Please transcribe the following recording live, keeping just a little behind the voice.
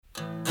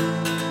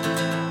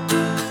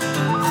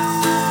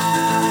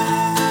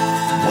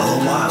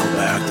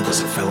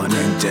fella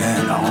named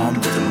Dan, armed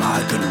with a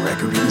mic and a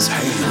record in his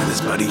hand, with his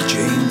buddy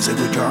James. They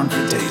were darn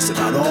for days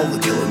about all the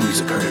killer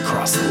music heard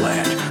across the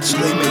land. So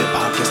they made a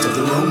podcast of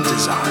their own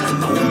design, and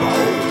lo and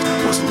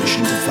behold, was the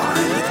mission to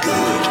find the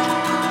good,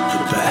 the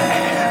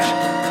bad,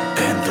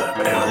 and the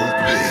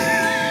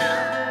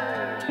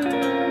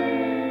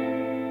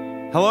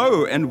LP.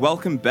 Hello, and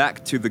welcome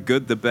back to The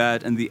Good, the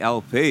Bad, and the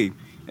LP,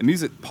 a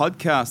music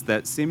podcast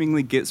that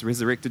seemingly gets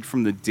resurrected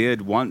from the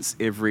dead once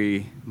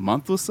every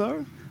month or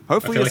so.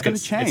 Hopefully it's going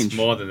to change. It's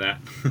more than that.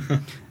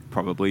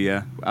 Probably,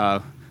 yeah.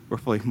 We're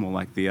probably more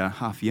like the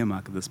half-year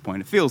mark at this point,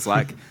 it feels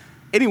like.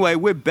 Anyway,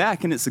 we're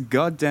back, and it's a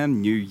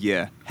goddamn new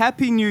year.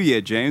 Happy New Year,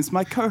 James,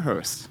 my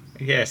co-host.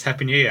 Yes,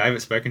 Happy New Year. I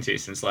haven't spoken to you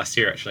since last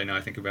year, actually, now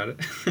I think about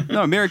it.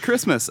 No, Merry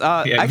Christmas.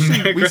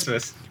 Merry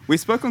Christmas. We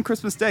spoke on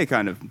Christmas Day,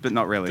 kind of, but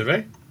not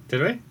really.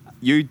 Did we?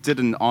 You did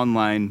an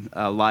online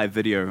live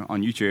video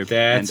on YouTube,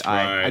 That's and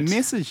right. I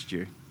messaged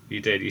you. You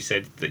did. You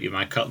said that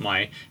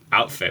my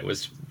outfit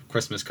was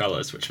Christmas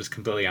colours, which was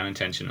completely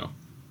unintentional.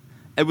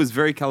 It was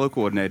very color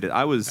coordinated.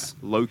 I was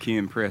low-key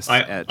impressed.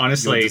 I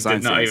honestly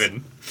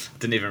didn't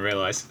even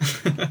realise.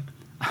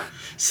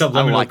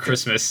 Subliminal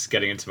Christmas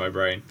getting into my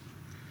brain.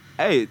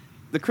 Hey,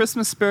 the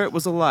Christmas spirit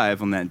was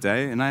alive on that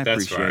day, and I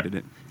appreciated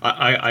it.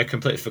 I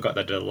completely forgot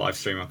that I did a live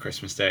stream on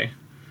Christmas Day.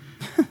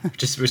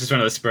 It was just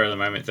one of the spur of the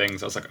moment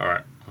things. I was like, all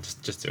right, I'll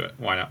just do it.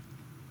 Why not?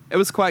 It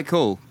was quite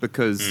cool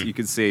because you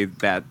could see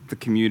that the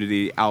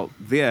community out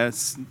there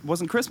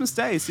wasn't Christmas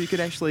Day, so you could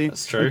actually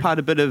impart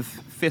a bit of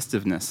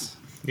festiveness.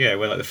 Yeah,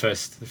 we're like the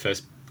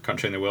first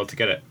country in the world to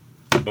get it,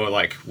 or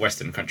like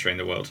Western country in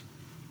the world.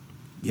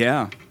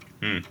 Yeah.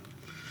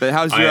 But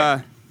how's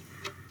your?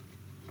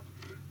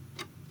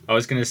 I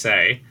was gonna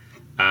say,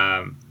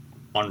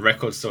 on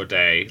Record Store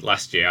Day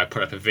last year, I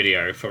put up a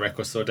video for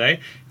Record Store Day,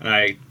 and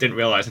I didn't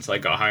realize until I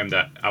got home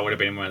that I would have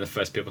been one of the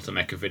first people to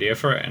make a video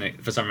for it,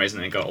 and for some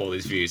reason it got all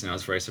these views, and I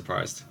was very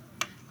surprised.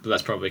 But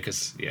that's probably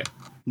because, yeah.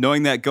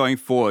 Knowing that going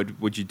forward,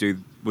 would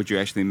you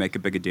actually make a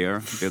bigger deal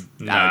out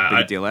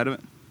of it?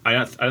 I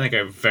don't think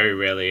I very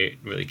rarely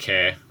really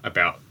care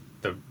about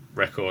the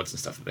records and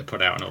stuff that they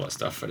put out and all that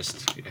stuff.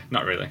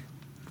 Not really.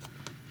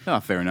 Oh,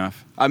 fair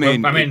enough. I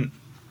mean,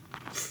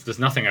 there's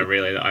nothing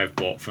that I've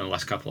bought from the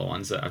last couple of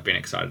ones that I've been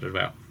excited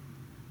about.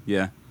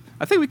 Yeah.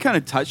 I think we kind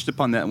of touched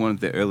upon that in one of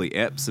the early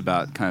eps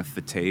about kind of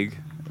fatigue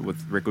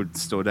with Record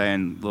Store Day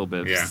and a little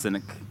bit of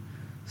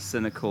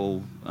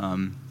cynical,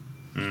 I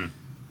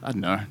don't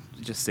know,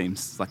 it just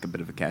seems like a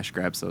bit of a cash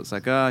grab. So it's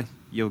like,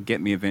 you'll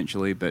get me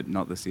eventually, but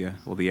not this year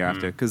or the year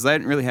after, because they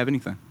didn't really have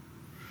anything.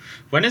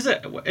 When is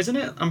it? Isn't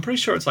it? I'm pretty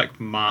sure it's like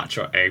March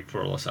or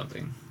April or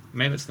something.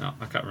 Maybe it's not.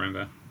 I can't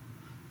remember.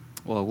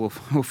 Well, we'll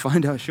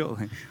find out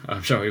shortly.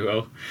 I'm sure we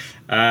will.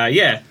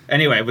 Yeah.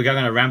 Anyway, we're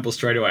going to ramble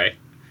straight away.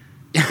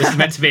 This is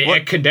meant to be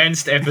a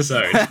condensed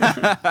episode.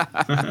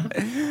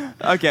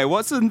 Okay,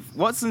 what's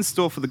in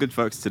store for the good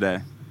folks today?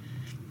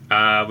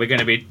 We're going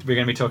to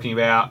be talking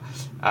about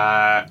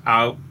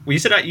you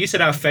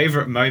said our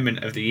favorite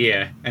moment of the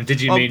year, and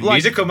did you mean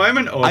musical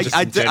moment or just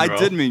in general? I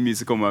did mean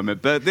musical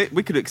moment, but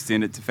we could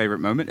extend it to favorite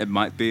moment. It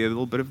might be a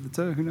little bit of the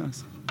two. Who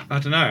knows? I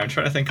don't know. I'm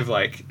trying to think of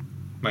like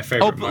my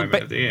favorite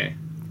moment of the year.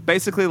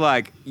 Basically,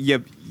 like your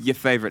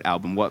favorite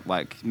album. What,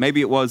 like,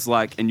 maybe it was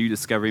like a new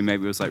discovery.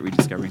 Maybe it was like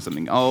rediscovering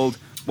something old.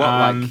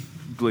 What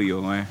blew you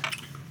away?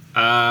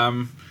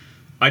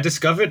 I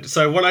discovered.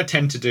 So what I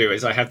tend to do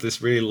is I have this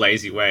really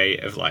lazy way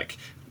of like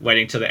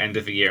waiting till the end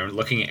of the year and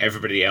looking at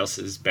everybody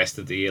else's best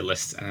of the year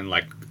lists and then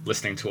like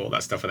listening to all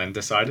that stuff and then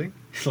deciding.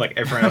 Like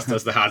everyone else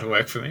does the hard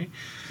work for me.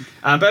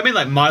 But I mean,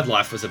 like Mild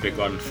Life was a big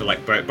one for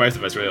like both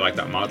of us. Really like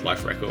that Mild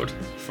Life record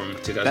from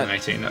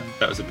 2018.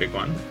 That was a big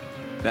one.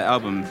 That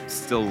album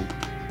still,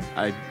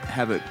 I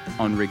have it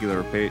on regular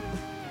repeat.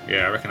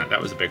 Yeah, I reckon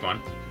that was a big one.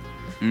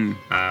 And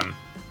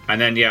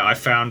then I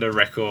found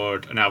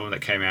an album that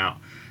came out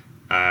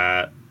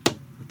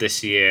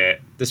this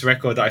year. This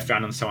record that I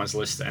found on someone's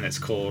list, and it's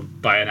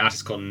called by an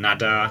artist called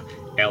Nada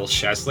El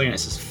Shazly, and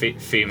it's this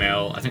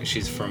female. I think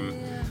she's from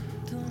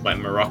like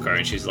Morocco,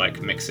 and she's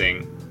like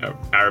mixing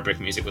Arabic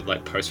music with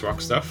like post rock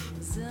stuff.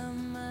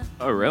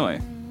 Oh, really?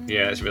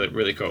 Yeah, it's really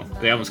really cool.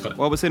 The album's called.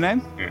 What was her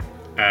name? Yeah.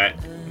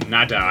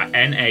 Nada, Nadah,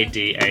 and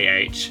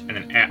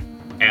then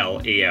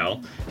Lel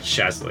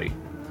Shazly,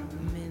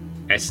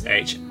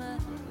 Shazly.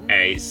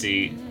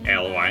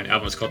 And the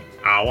album's called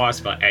Awa,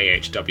 spelled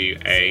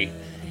Ahwar.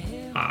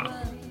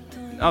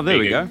 Oh, there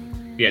we go.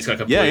 Yeah, it's got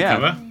like a blue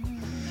cover.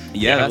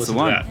 Yeah, that's the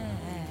one.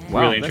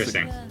 Wow, really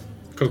interesting.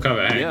 Cool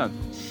cover, hey? Yeah,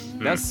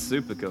 that's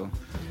super cool.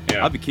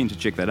 Yeah. I'd be keen to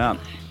check that out.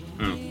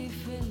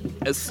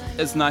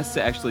 It's nice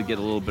to actually get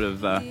a little bit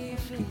of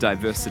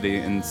diversity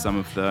in some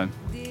of the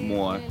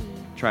more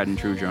tried and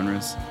true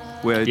genres,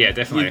 where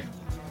definitely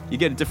you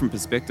get a different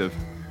perspective.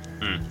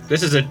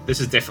 This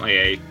is definitely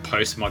a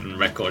postmodern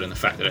record in the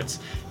fact that it's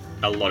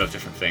a lot of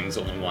different things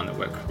all in one that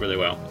work really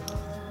well.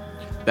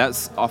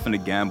 That's often a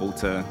gamble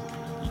to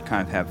you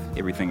kind of have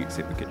everything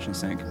except the kitchen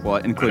sink, well,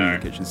 including the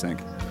kitchen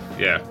sink.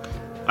 Yeah,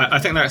 I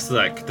think that's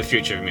like the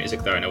future of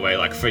music though, in a way.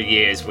 Like for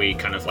years we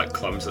kind of like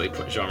clumsily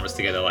put genres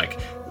together, like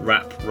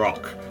rap,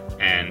 rock,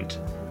 and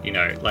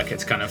like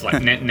it's kind of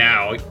like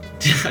now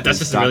that's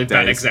just a really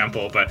bad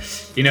example, but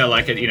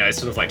like it, it's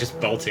sort of like just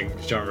bolting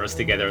genres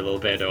together a little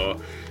bit, or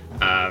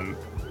I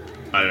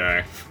don't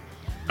know,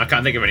 I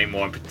can't think of any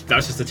more. That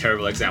was just a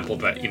terrible example,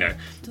 but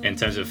in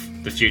terms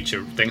of the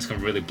future, things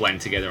can really blend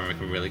together and we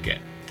can really get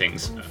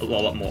things a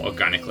lot more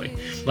organically.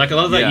 Like a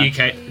lot of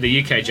the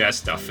UK jazz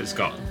stuff has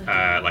got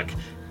like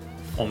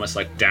almost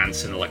like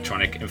dance and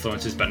electronic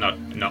influences, but not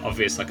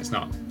obvious. Like it's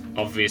not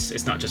obvious.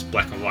 It's not just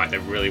black and white. They're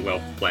really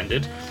well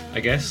blended, I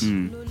guess.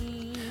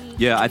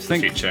 Yeah, I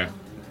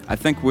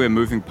think we're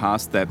moving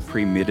past that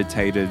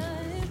premeditated,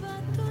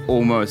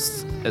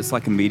 almost, it's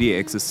like a media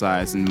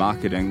exercise in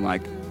marketing.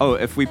 Like, oh,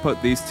 if we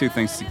put these two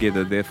things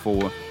together,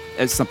 therefore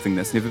it's something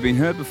that's never been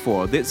heard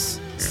before. Let's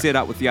set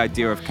out with the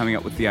idea of coming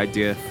up with the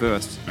idea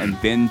first and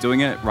then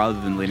doing it, rather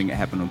than letting it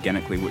happen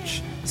organically,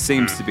 which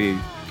seems to be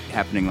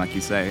happening, like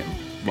you say,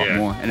 a lot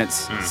more. And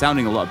it's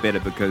sounding a lot better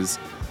because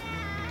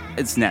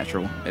it's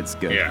natural. It's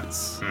good.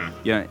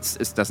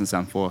 It doesn't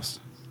sound forced.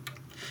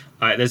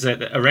 There's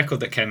a record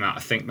that came out, I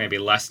think maybe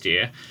last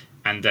year,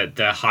 and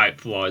the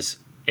hype was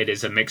it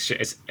is a mixture.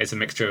 It's a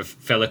mixture of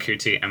Fela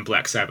Kuti and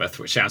Black Sabbath,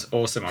 which sounds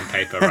awesome on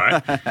paper,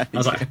 right? I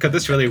was like, could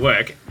this really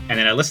work? And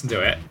then I listened to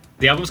it.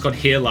 The album's called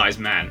Here Lies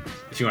Man,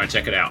 if you want to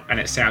check it out, and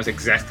it sounds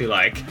exactly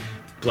like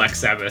Black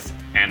Sabbath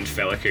and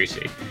Fela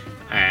Kuti,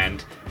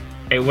 and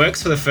it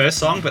works for the first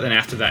song, but then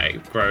after that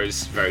it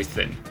grows very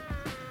thin.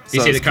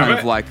 You see the cover? Kind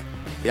of like,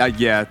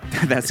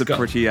 that's it's a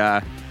pretty.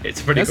 That's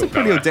cool a pretty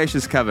cover.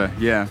 Audacious cover,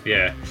 yeah.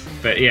 Yeah,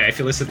 but yeah, if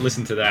you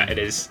listen to that, it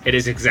is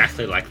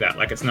exactly like that.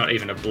 Like it's not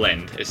even a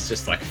blend. It's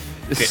just like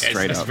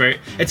straight up.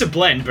 It's a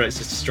blend, but it's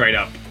just straight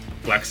up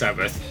Black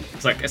Sabbath.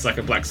 It's like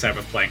a Black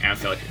Sabbath playing and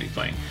Fela Kuti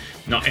playing,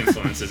 not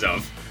influences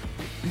of.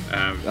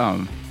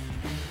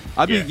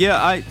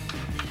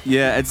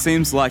 It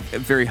seems like a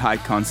very high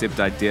concept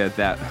idea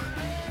that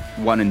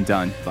one and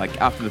done. Like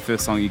after the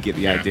first song, you get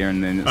the idea,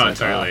 and then it's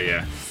totally,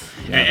 yeah.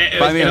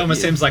 It almost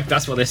seems like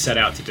that's what they set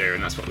out to do,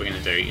 and that's what we're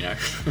going to do,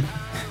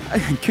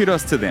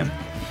 Kudos to them.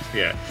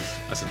 Yeah,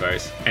 I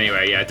suppose.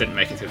 Anyway, I didn't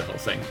make it through the whole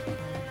thing.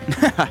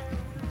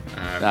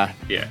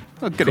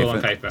 Good cool effort.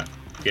 On paper.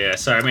 Yeah,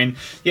 so I mean,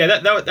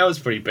 that was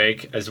pretty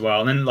big as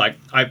well. And then like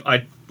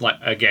I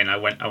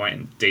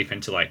went deep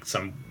into like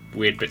some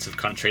weird bits of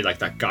country, like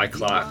that Guy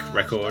Clark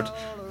record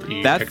that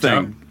you picked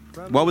up.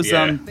 What was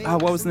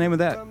what was the name of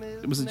that?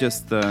 Was it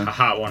just the A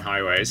Heart Won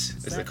Highways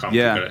is the comp?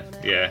 Yeah.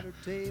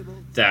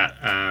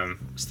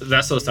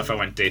 That sort of stuff I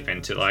went deep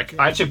into. Like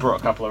I actually brought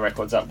a couple of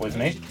records up with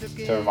me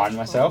to remind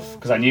myself,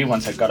 because I knew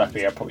once I got up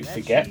here I'd probably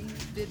forget.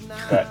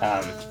 But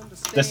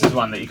this is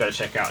one that you got to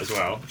check out as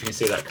well. If you can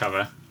see that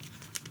cover.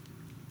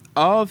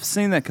 Oh, I've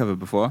seen that cover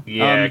before.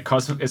 Yeah,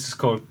 it's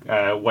called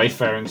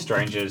Wayfaring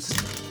Strangers,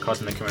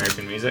 Cosmic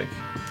American Music.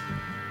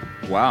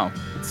 Wow,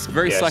 it's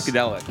very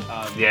psychedelic.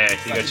 You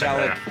gotta check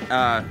that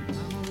out.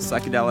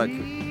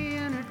 Psychedelic.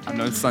 I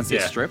know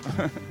Sunset Strip.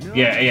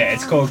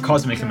 It's called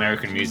Cosmic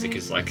American Music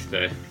is like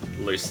the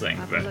loose thing,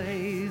 but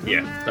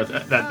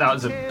that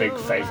was a big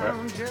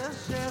favourite.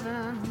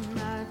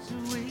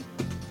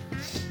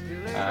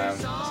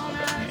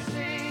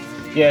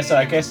 So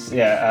I guess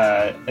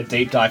a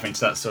deep dive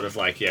into that sort of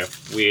like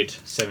weird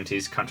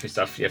 70s country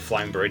stuff.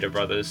 Flying Burrito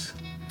Brothers.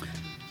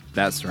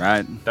 That's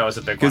right. That was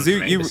a big one for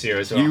me this year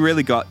as well. You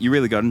really got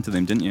into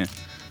them, didn't you?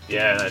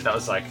 Yeah, that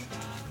was like,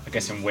 I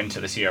guess in winter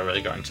this year I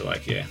really got into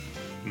like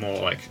more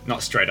like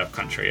not straight up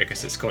country. I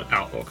guess it's called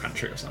outlaw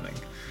country or something.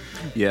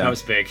 Yeah, that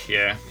was big.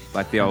 Yeah,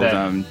 like the old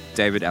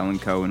David Allan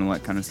Coe and all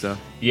that kind of stuff.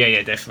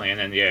 Yeah, definitely.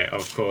 And then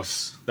of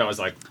course that was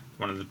like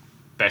one of the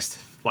best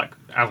like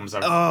albums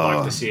I've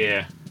liked this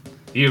year.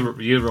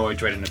 You Roy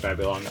Dread in the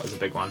Babylon. That was a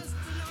big one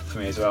for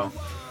me as well.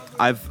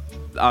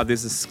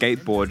 There's a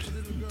skateboard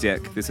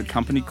deck. There's a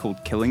company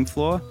called Killing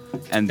Floor,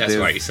 and that's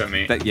right. You sent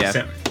me. They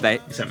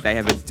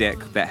have a deck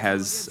that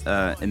has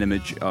an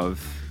image of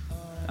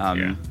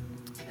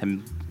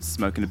him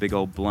smoking a big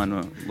old blunt.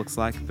 What it looks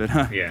like, but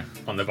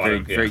on the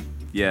bottom. Very.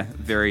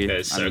 That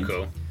is so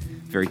cool.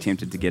 Very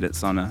tempted to get it.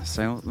 It's on a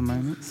sale at the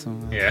moment. So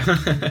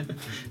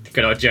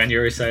good old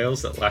January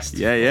sales that last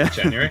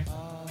January.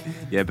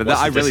 Yeah, but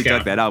I really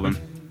dug that album.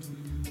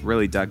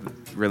 Really dug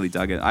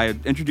it. I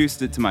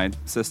introduced it to my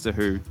sister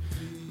who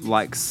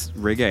likes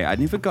reggae. I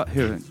never got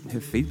her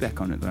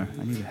feedback on it though.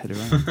 I never hit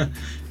her on.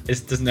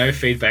 Does no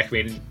feedback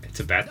mean it's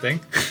a bad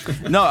thing?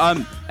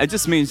 No, it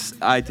just means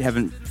I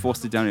haven't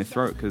forced it down her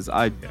throat, because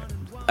I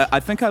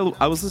think I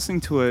was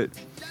listening to it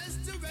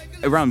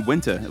around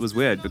winter. It was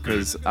weird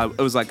because it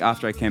was like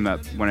after I came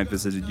up when I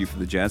visited you for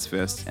the Jazz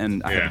Fest,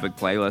 and I had a big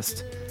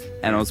playlist,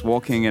 and I was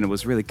walking and it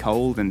was really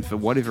cold, and for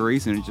whatever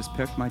reason it just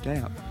perked my day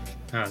up.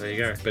 Oh, there you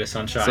go. Bit of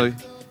sunshine.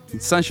 So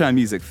sunshine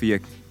music for your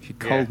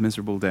cold,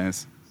 miserable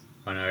days.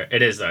 I know.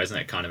 It is though, isn't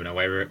it? Kind of in a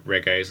way,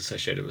 reggae is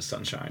associated with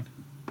sunshine.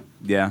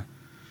 Yeah.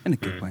 In a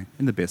good way.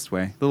 In the best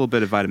way. A little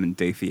bit of vitamin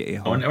D for your ear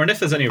hole. I wonder if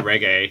there's any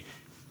reggae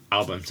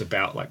albums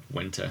about like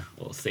winter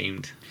or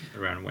themed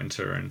around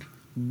winter. And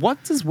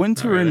what does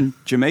winter in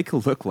Jamaica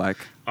look like?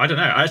 I don't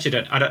know. I actually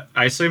don't.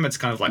 I assume it's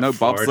kind of like no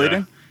Florida.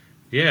 bobsledding?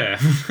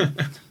 Yeah.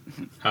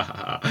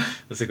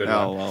 That's a good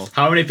Oh, one. well.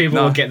 How many people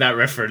No. will get that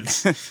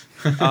reference?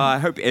 I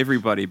hope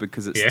everybody,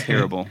 because it's Yeah.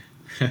 terrible.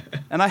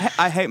 And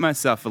I hate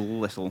myself a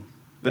little,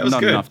 but That was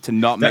not good. enough to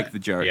not make the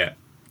joke. Yeah,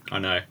 I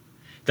know.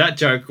 That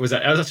joke was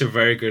such a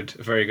very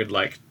good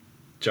like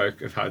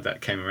joke of how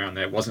that came around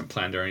there. It wasn't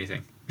planned or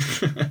anything.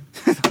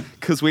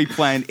 Because we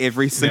planned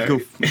every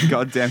single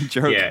goddamn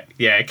joke.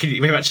 Yeah.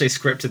 We've actually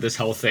scripted this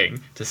whole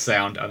thing to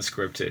sound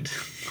unscripted.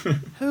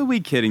 Who are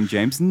we kidding,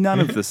 James? None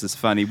of this is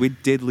funny. We're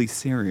deadly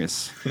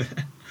serious.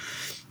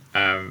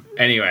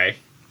 Anyway,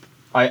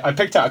 I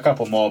picked out a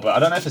couple more, but I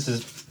don't know if this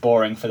is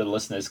boring for the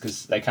listeners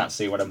because they can't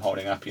see what I'm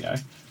holding up, you know.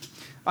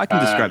 I can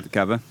describe the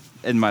cover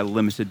in my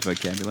limited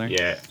vocabulary.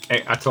 Yeah,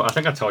 I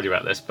think I told you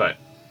about this, but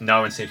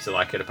no one seems to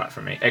like it apart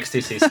from me.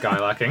 XTC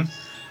Skylarking.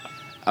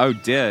 Oh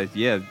dear,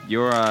 yeah,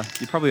 you're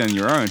probably on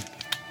your own.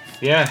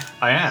 Yeah,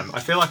 I am.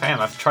 I feel like I am.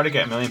 I've tried to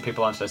get a million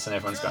people onto this, and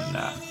everyone's gone,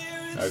 nah.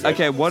 No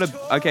good.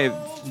 Okay,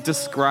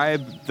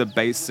 describe the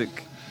basic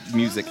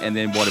music, and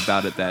then what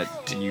about it that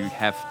you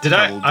have?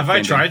 Have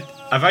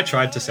I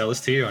tried to sell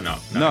this to you or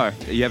not? No,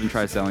 you haven't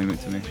tried selling it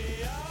to me.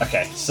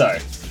 Okay, so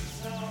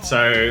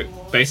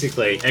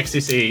basically,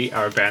 XTC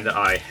are a band that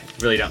I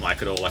really don't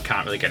like at all. I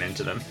can't really get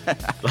into them,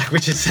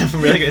 which is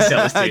I'm really going to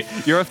sell this to you.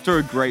 You're off to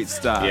a great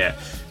start. Yeah,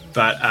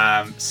 but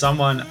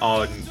someone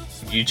on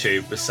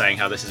YouTube was saying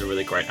how this is a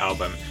really great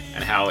album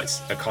and how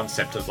it's a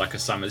concept of like a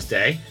summer's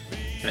day,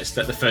 and it's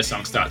that the first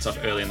song starts off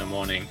early in the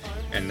morning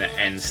and the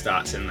end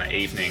starts in the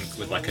evening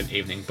with like an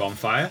evening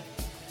bonfire.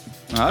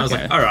 Okay. I was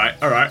like, all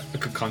right, a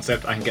good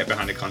concept. I can get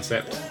behind a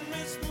concept.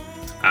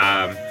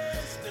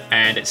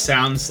 And it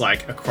sounds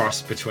like a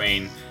cross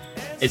between.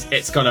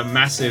 It's got a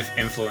massive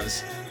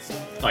influence,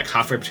 like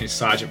halfway between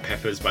Sgt.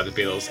 Pepper's by the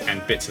Beatles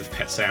and bits of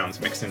Pet Sounds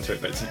mixed into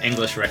it. But it's an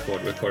English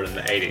record recorded in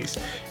the '80s,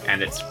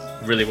 and it's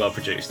really well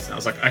produced. And I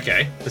was like,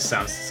 okay, this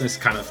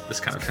kind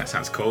of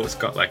sounds cool. It's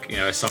got like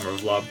a Summer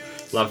of Love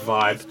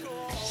vibe.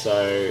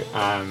 So,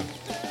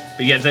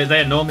 but yeah,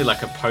 they're normally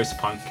like a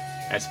post-punk,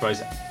 I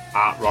suppose,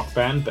 art rock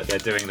band, but they're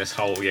doing this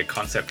whole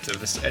concept of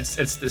this.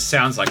 It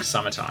sounds like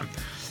summertime,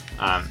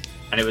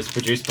 and it was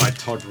produced by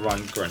Todd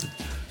Rundgren,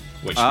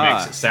 which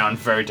makes it sound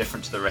very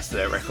different to the rest of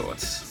their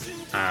records.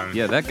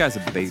 Yeah, that guy's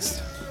a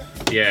beast.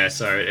 Yeah,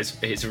 so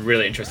it's a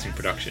really interesting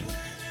production,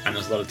 and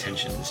there's a lot of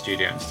tension in the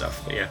studio and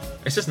stuff. But yeah,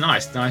 it's just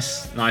nice.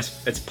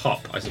 It's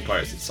pop, I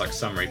suppose. It's like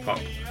summery pop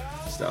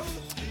stuff.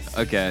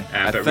 Okay,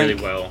 but really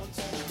well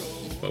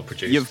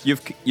produced.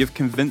 You've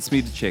convinced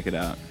me to check it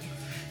out.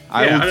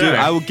 Yeah,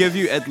 I will give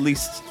you at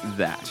least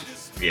that.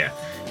 Yeah,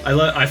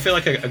 I feel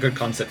like a good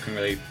concept can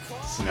really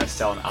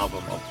sell an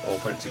album or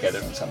put it together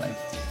or something.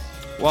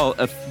 Well,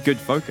 a good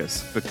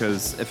focus,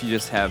 because if you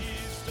just have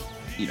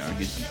your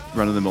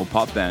run-of-the-mill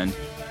pop band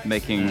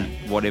making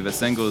whatever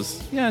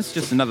singles, it's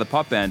just another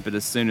pop band. But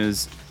as soon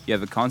as you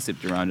have a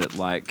concept around it,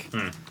 like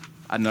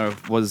I don't know,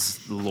 was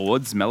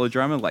Lord's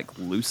Melodrama like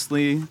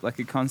loosely like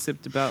a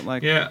concept about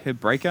like her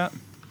breakup?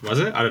 Was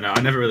it? I don't know.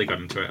 I never really got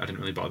into it. I didn't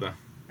really bother.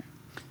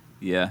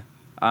 Yeah.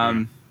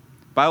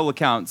 By all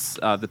accounts,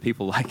 the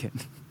people like it.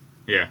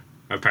 Yeah,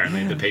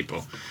 apparently the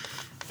people.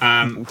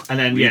 And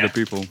then the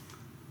people.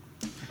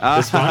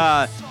 This one?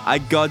 I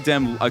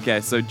goddamn.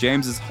 Okay, so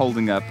James is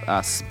holding up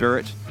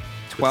Spirit,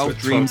 12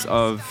 Dreams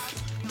of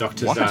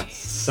Dr.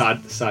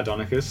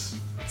 Sardonicus.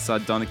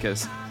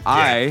 Sardonicus.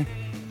 Yeah.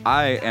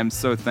 I am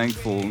so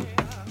thankful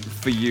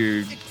for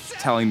you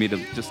telling me to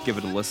just give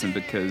it a listen,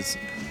 because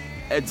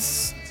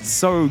it's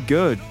so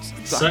good.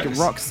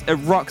 It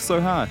rocks so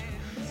hard.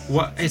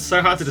 What? It's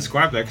so hard to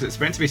describe though, because it's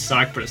meant to be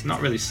psych, but it's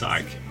not really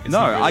psych.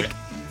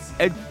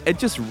 It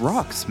just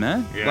rocks,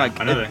 man. Yeah, like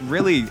I know it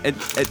really.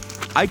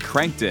 I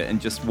cranked it and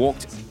just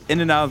walked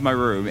in and out of my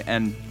room,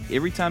 and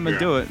every time I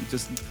do it,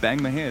 just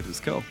bang my head. It's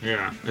cool.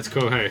 Yeah, it's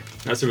cool. Hey,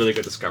 that's a really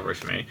good discovery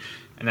for me.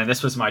 And then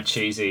this was my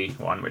cheesy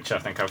one, which I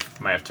think I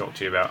may have talked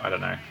to you about. I don't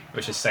know,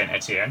 which is Saint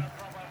Etienne.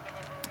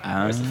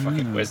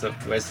 Where's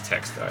the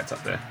text? Oh, it's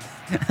up there.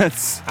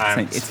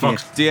 Saint Etienne.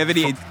 Do you have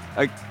any?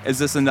 Is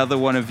this another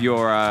one of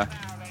your?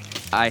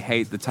 I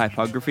hate the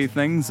typography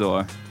things,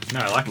 or no?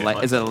 I like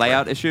it. Is it a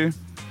layout issue?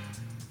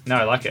 No,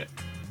 I like it.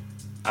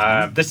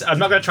 I'm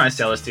not going to try and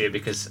sell this to you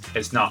because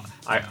it's not.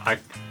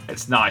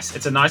 It's nice.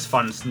 It's a nice,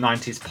 fun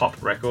 '90s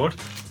pop record.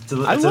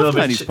 I love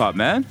 '90s pop,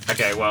 man.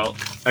 Okay, well,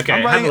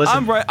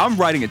 I'm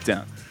writing it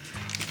down.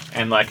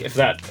 And like, if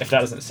that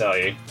doesn't sell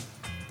you,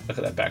 look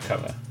at that back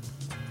cover.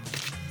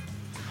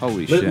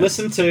 Holy shit!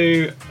 Listen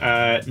to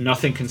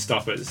 "Nothing Can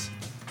Stop Us,"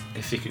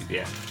 if you could.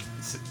 Yeah.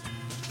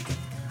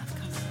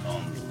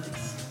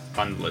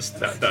 On the list.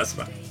 That's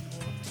fine.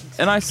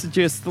 And I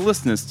suggest the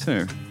listeners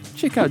too.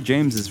 Check out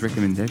James's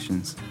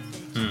recommendations.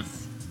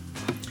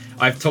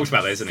 I've talked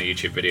about those in a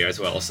YouTube video as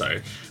well, so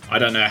I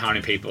don't know how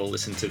many people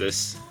listen to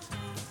this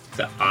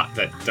that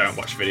don't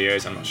watch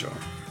videos. I'm not sure.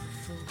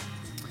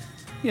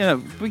 Yeah,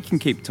 we can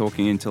keep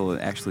talking until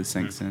it actually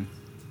sinks in.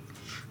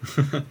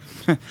 Force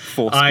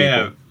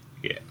people.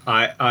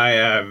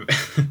 I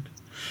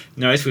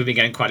noticed we've been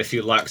getting quite a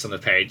few likes on the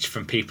page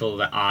from people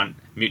that aren't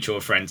mutual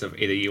friends of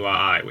either you or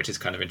I, which is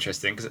kind of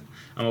interesting because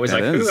I'm always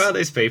That like, is. who are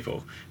these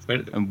people?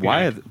 But And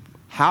why?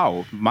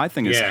 How? My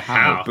thing is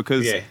how.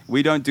 Because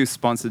we don't do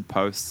sponsored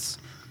posts.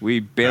 We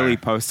barely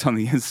post on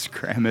the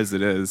Instagram as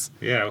it is.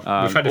 Yeah,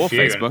 we've had a or few.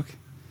 Facebook.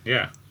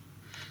 Yeah.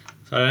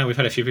 So I don't know. We've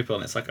had a few people,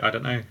 and it's like, I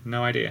don't know,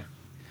 no idea.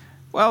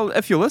 Well,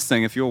 if you're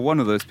listening, if you're one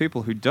of those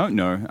people who don't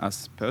know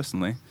us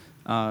personally,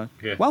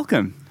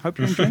 welcome. Hope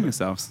you're enjoying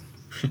yourselves.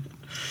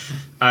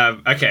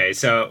 Okay,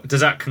 so does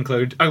that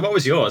conclude? Oh, what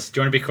was yours? Do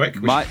you want to be quick?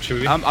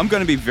 I'm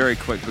going to be very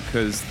quick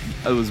because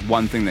it was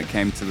one thing that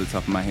came to the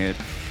top of my head.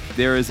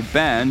 There is a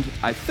band,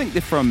 I think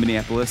they're from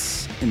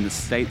Minneapolis in the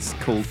States,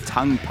 called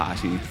Tongue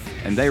Party,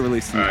 and they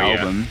released an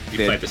album. You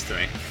played this to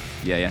me.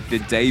 Yeah. Their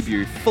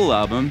debut full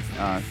album,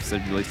 so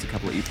they released a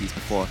couple of EPs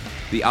before.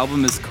 The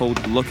album is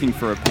called Looking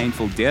for a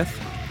Painful Death,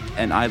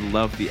 and I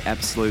love the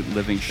absolute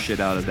living shit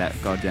out of that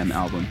goddamn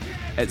album.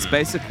 It's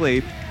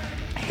basically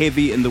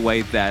heavy in the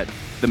way that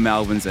the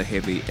Melvins are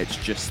heavy. It's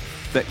just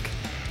thick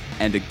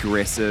and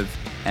aggressive,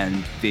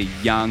 and they're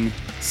young,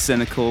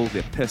 cynical,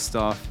 they're pissed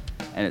off,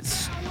 and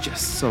it's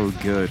just so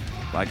good.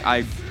 Like,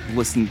 I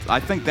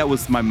think that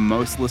was my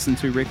most listened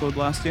to record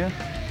last year.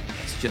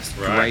 It's just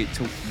great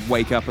to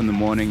wake up in the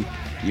morning,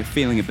 you're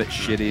feeling a bit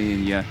shitty,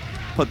 and you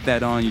put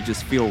that on, you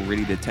just feel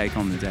ready to take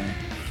on the day.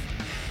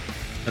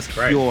 That's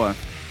great.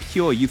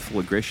 Pure youthful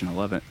aggression, I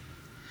love it.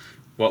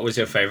 What was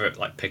your favorite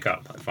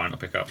pickup, vinyl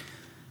pickup?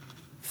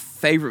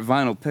 Favorite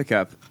vinyl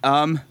pickup?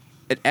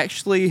 It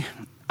actually,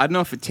 I don't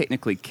know if it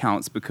technically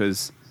counts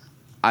because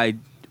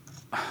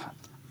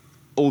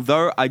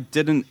although I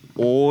didn't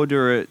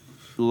order it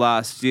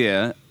last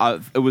year,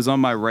 it was on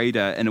my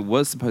radar and it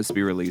was supposed to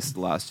be released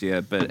last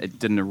year, but it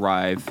didn't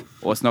arrive,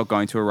 or it's not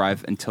going to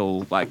arrive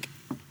until like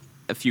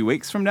a few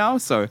weeks from now,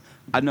 so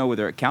I don't know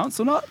whether it counts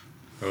or not.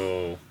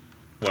 Oh,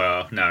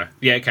 well, no.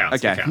 Yeah, it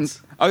counts. Okay. It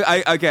counts.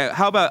 Okay,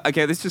 how about,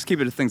 let's just keep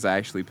it to things I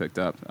actually picked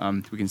up.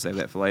 We can save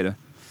that for later.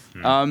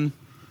 I'm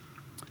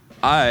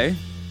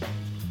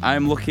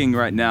looking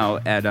right now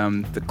at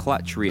the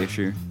Clutch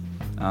reissue.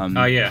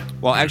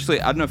 Well,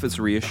 actually, I don't know if it's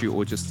a reissue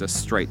or just a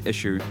straight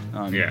issue.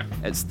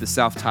 It's the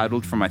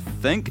self-titled from, I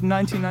think,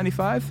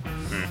 1995.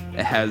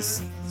 It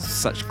has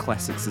such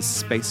classics as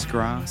Space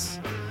Grass.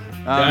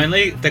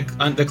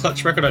 The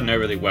Clutch record I know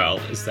really well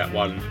is that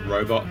one,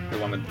 Robot, the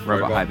one with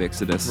Robot Hive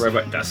Exodus.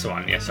 Robot, that's the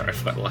one. Yeah, sorry, I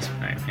forgot the last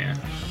name.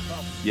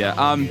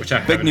 Yeah. Which I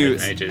haven't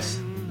heard in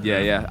ages.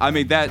 Yeah.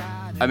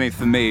 I mean,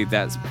 for me,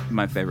 that's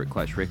my favorite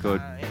Clutch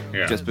record.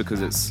 Yeah. Just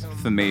because it's,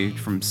 for me,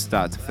 from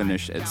start to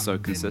finish, it's so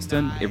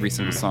consistent. Every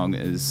single song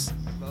is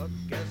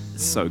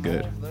so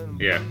good.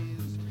 Yeah.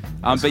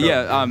 I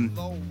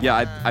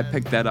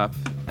picked that up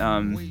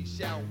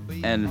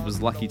and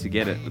was lucky to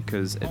get it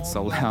because it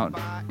sold out.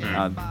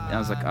 And I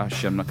was like, oh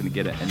shit, I'm not going to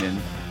get it. And then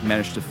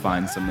managed to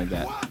find something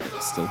that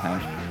it still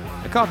had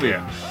a copy.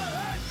 Yeah.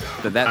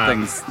 But that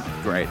thing's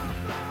great.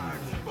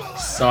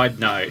 Side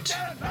note,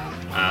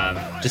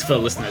 just for the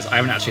listeners, I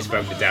haven't actually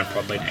spoken to Dan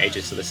properly in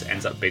ages, so this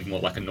ends up being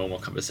more like a normal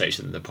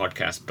conversation than the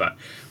podcast. But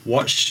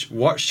what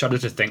Shudder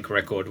to Think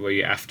record were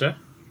you after?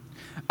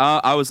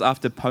 I was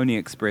after Pony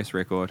Express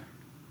record.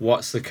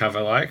 What's the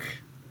cover like?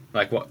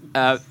 Like what?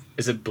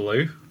 Is it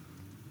blue?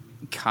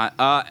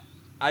 Are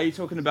you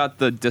talking about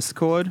the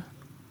Discord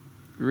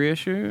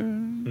reissue?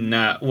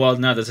 No.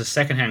 There's a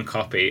secondhand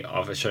copy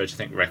of a Shudder to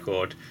Think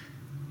record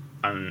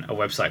on a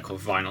website called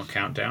Vinyl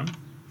Countdown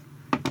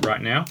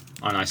right now,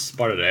 and I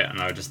spotted it, and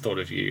I just thought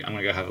of you. I'm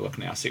gonna go have a look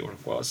now, see what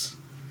it was.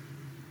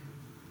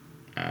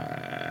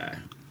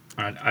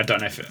 I don't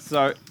know if it...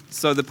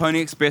 So the Pony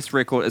Express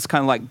record is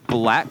kind of like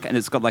black, and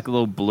it's got like a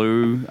little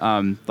blue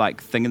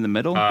like thing in the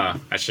middle.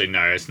 Actually,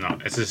 no, it's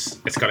not.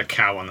 It's got a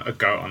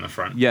goat on the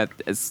front. Yeah,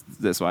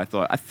 that's what I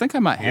thought. I think I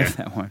might have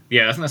that one.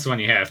 Yeah, I think that's the one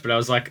you have. But I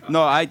was like,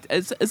 no,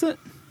 is it?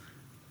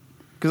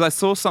 Because I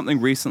saw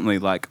something recently,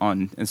 like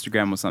on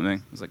Instagram or something.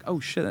 I was like, oh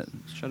shit,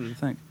 Shudder to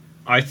Think.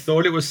 I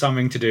thought it was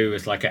something to do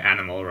with like an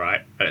animal, right?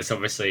 But it's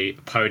obviously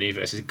pony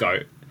versus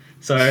goat.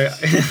 So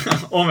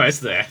almost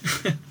there.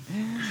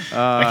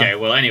 Okay,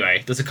 well,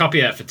 anyway, there's a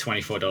copy of that for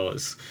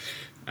 $24.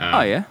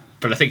 Oh yeah,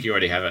 but I think you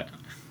already have it.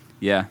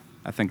 Yeah,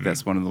 I think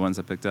that's one of the ones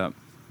I picked up.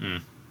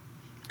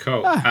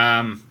 Cool.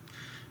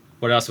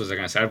 What else was I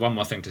going to say? I had one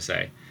more thing to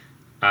say.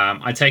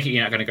 I take it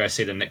you're not going to go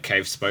see the Nick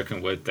Cave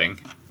spoken word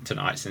thing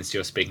tonight since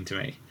you're speaking to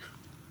me.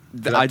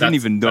 I didn't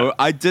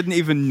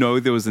even know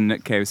there was a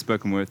Nick Cave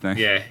spoken word thing.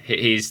 Yeah,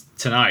 he's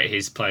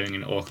playing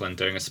in Auckland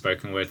doing a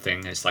spoken word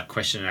thing. It's like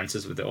question and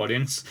answers with the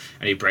audience,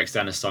 and he breaks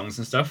down the songs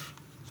and stuff.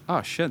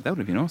 Oh shit, that would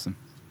have been awesome.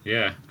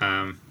 Yeah,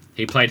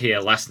 he played here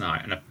last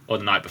night or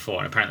the night before,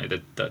 and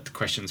apparently the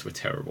questions were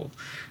terrible.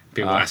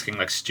 People asking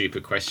like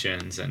stupid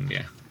questions and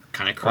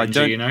kind of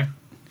cringy, you know.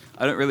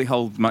 I don't really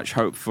hold much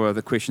hope for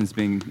the questions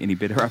being any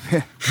better up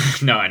here.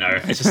 No, I know.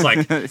 It's just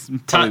like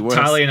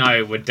Tali and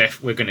I we're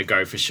going to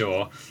go for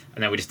sure,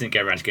 and then we just didn't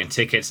get around to getting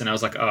tickets. And I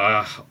was like,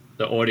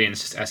 the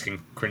audience just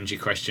asking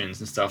cringy questions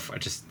and stuff. I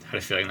just had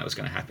a feeling that was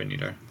going to happen, you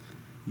know.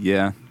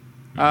 Yeah,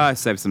 I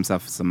saved some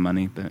stuff for some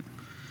money, but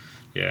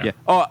yeah.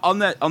 Oh, on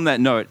that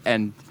note,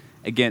 and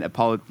again,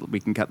 we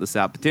can cut this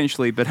out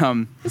potentially, but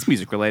it's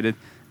music related.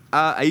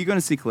 Are you going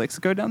to see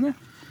Calexico down there?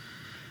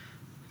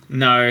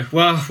 No.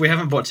 Well, we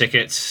haven't bought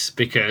tickets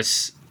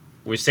because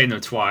we've seen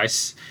them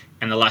twice,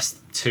 and the last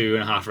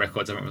 2.5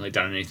 records haven't really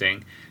done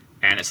anything,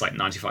 and it's like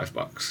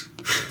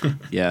 $95.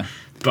 Yeah.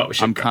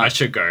 But I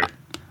should go.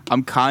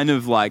 I'm kind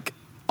of like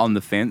on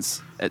the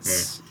fence.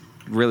 It's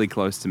really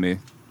close to me.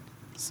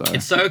 So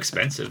it's so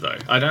expensive though.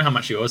 I don't know how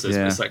much yours is,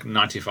 Yeah. but it's like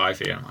 95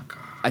 here. I'm like,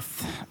 oh.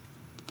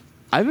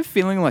 I have a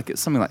feeling like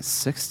it's something like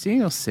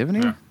 60 or 70.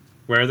 Yeah.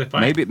 Where are they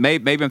playing?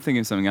 Maybe I'm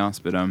thinking of something else,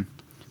 but Where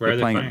they're are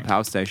they playing at playing? the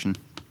Power Station.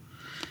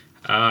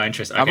 Oh,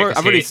 interesting. I've Okay,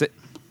 already seen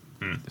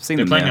they're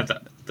them playing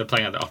there. they're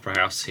playing at the Opera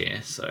House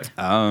here, so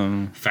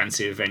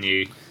fancier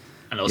venue,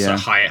 and also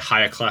Yeah.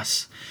 higher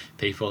class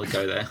people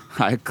go there.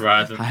 high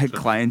rather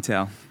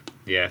clientele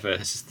Yeah,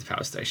 versus the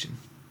Power Station.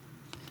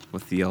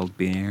 with the old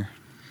beer.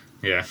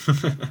 Yeah.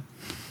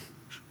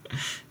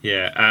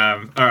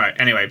 Yeah. All right.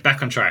 Anyway,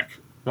 back on track.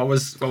 What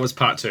was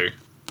part 2?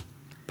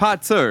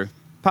 Part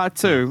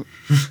two.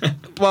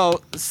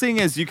 Well, seeing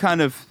as you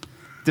kind of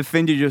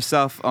defended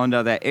yourself on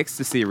that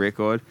Ecstasy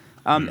record,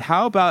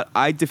 how about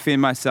I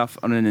defend myself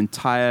on an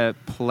entire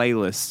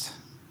playlist?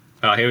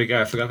 Oh, here we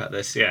go. I forgot about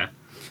this. Yeah.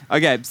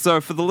 Okay, so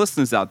for the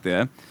listeners out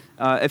there,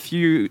 if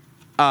you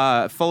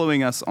are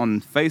following us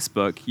on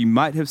Facebook, you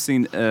might have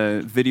seen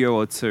a video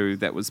or two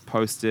that was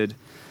posted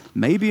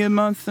maybe a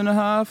month and a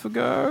half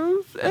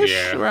ago-ish,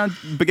 Yeah. around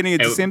beginning of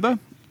December.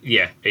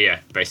 Yeah,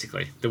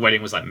 basically. The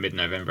wedding was like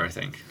mid-November, I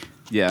think.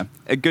 Yeah,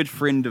 a good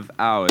friend of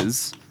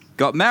ours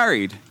got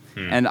married,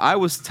 and I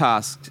was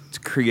tasked to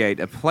create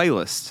a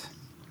playlist.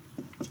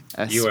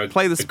 You were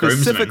playlist the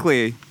groomsman.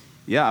 specifically.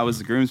 Yeah, I was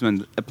the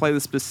groomsman. A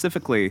playlist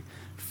specifically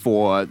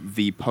for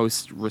the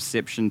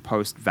post-reception,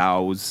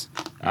 post-vows,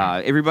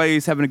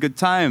 everybody's having a good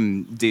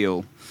time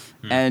deal.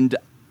 And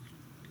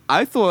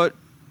I thought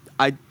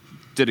I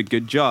did a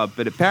good job,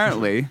 but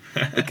apparently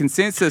the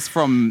consensus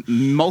from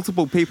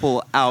multiple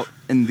people out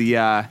in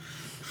the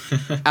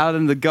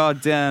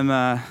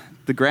goddamn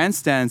the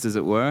grandstands, as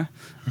it were,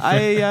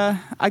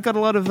 I got a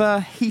lot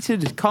of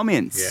heated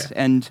comments,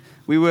 and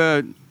we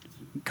were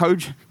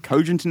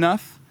cogent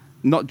enough,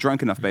 not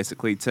drunk enough,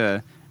 basically,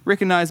 to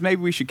recognize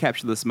maybe we should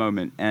capture this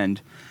moment. And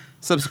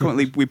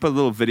subsequently, we put a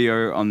little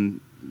video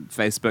on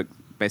Facebook,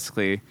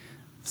 basically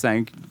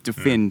saying,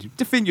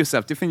 defend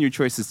yourself, defend your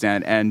choices,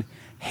 Dan. And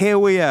here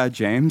we are,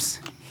 James.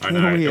 I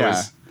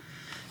know.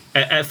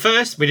 At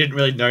first, we didn't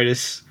really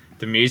notice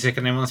the music,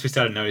 and then once we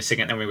started noticing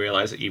it, then we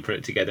realized that you put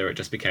it together, it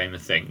just became a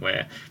thing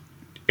where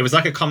it was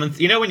like a common...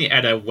 You know when you're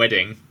at a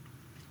wedding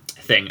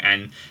thing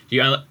and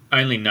you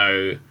only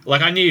know...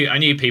 Like, I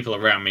knew people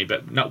around me,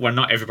 but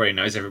not everybody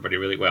knows everybody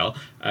really well.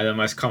 The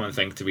most common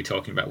thing to be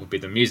talking about would be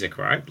the music,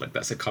 right? Like,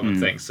 that's a common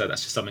thing. So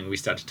that's just something we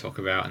started to talk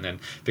about, and then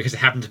because it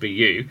happened to be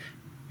you,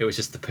 it was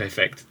just the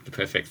perfect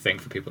thing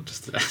for people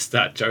just to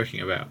start joking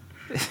about.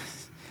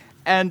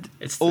 And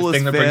it's the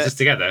thing that brings us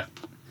together.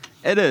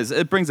 It is.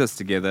 It brings us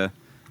together.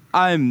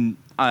 I'm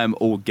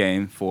all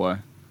game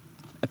for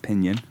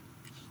opinion.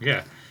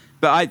 Yeah.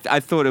 But I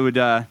thought it would.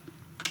 I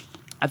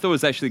thought it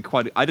was actually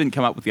quite. I didn't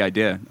come up with the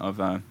idea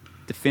of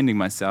defending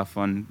myself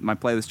on my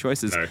playlist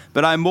choices. No.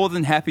 But I'm more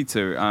than happy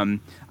to. I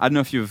don't know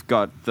if you've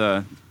got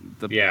the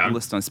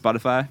list on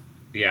Spotify.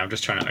 Yeah, I'm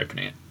just trying to open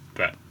it,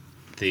 but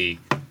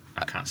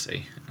I can't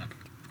see.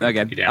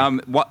 Okay.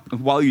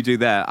 While you do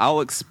that,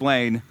 I'll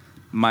explain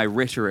my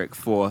rhetoric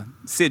for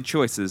said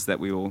choices that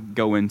we will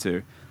go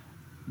into.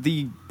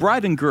 The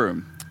bride and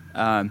groom,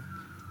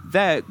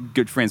 they're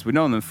good friends. We've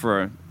known them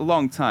for a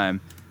long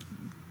time.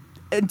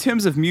 In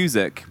terms of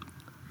music,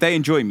 they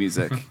enjoy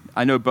music.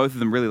 I know both of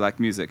them really like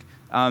music.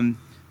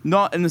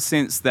 Not in the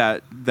sense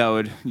that they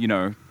would,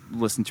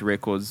 listen to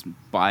records,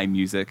 buy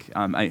music.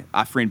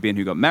 Our friend Ben,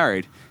 who got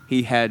married,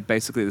 he had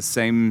basically the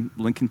same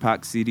Linkin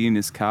Park CD in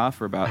his car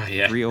for about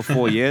 3 or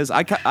 4 years.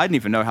 I didn't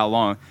even know how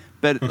long.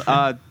 But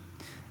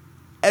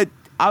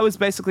I was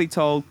basically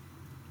told,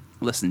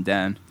 listen,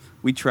 Dan,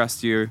 we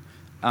trust you.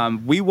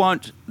 We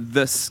want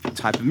this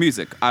type of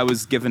music. I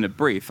was given a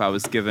brief. I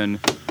was given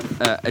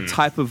a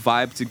type of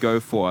vibe to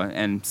go for,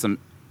 and some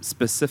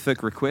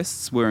specific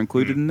requests were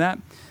included in that.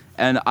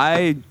 And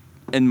I,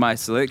 in my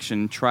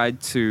selection,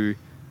 tried to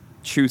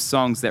choose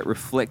songs that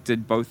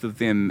reflected both of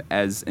them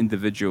as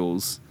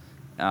individuals,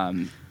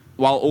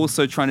 while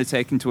also trying to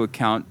take into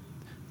account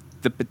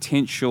the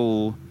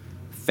potential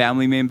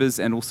family members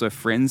and also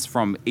friends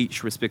from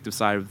each respective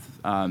side of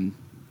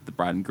the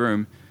bride and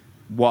groom,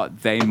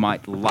 what they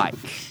might like.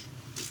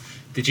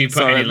 Did you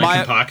put any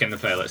Linkin Park in the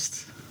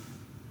playlist?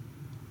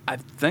 I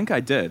think I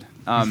did.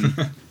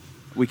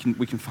 We can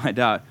find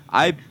out.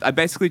 I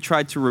basically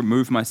tried to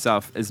remove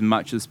myself as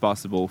much as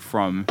possible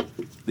from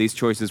these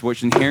choices,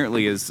 which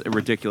inherently is a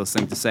ridiculous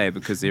thing to say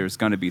because there's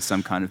going to be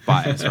some kind of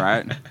bias,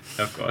 right?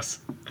 Of course.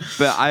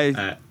 But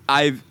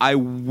I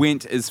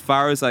went as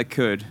far as I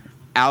could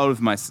out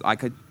of my...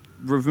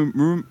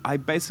 I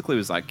basically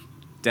was like,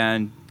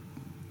 Dan,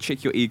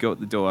 check your ego at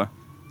the door.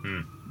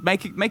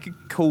 Make a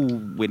cool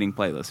wedding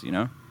playlist,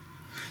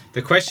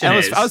 The question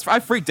is... I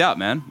freaked out,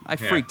 man. I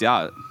freaked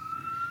out.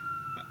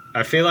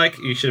 I feel like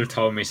you should have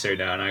told me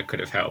sooner, and I could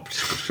have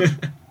helped.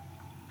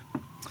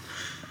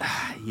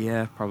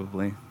 Yeah,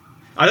 probably.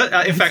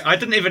 In fact, I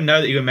didn't even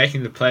know that you were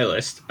making the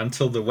playlist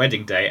until the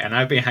wedding day, and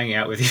I've been hanging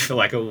out with you for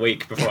like a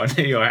week before I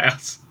knew your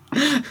house.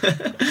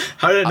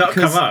 How did it not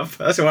come up?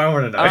 That's what I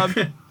want to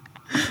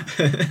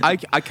know.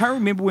 I can't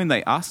remember when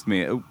they asked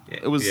me.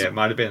 It was it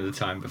might have been the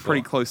time before.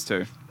 pretty close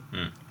to.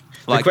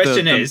 The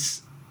question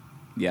is,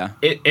 yeah,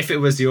 if it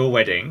was your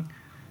wedding,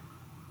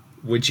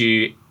 would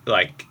you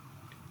like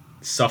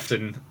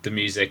soften the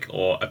music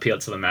or appeal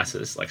to the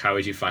masses? Like, how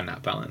would you find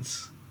that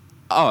balance?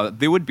 Oh,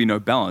 there would be no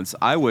balance.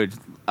 I would.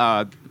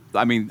 I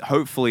mean,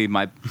 hopefully,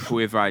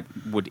 whoever I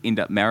would end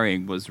up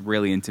marrying was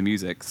really into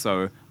music,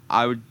 so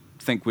I would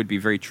think we'd be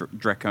very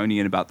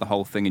draconian about the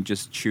whole thing and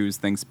just choose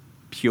things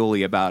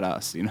purely about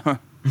us. You know,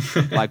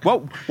 like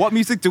what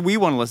music do we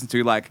want to listen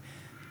to? Like,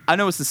 I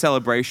know it's a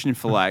celebration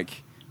for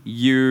like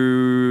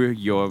your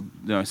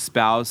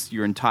spouse,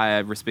 your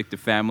entire respective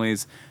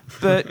families,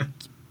 but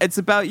it's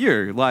about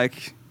you.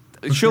 Like,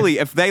 surely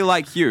if they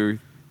like you,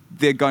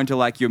 they're going to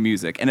like your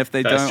music, and if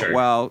they don't,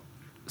 well,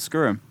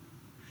 screw them.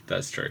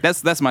 That's true.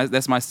 That's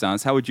my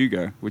stance. How would you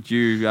go? Would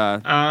you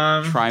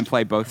try and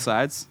play both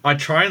sides? I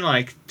try and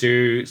like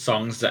do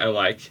songs that are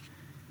like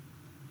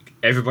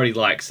everybody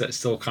likes that's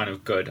still kind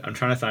of good. I'm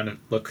trying to find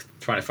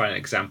an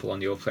example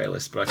on your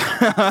playlist, but I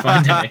can't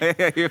find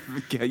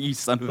any. You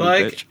son of a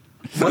like, bitch.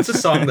 What's a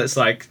song that's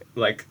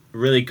like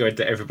really good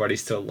that everybody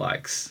still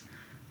likes?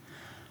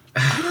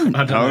 I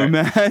don't know,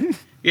 man.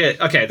 Yeah,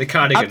 okay, the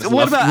Cardigans.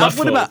 What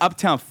about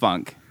Uptown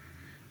Funk?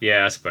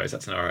 Yeah, I suppose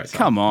that's an alright song.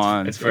 Come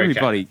on, it's very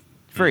everybody,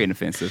 very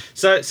inoffensive.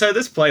 So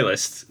this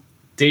playlist,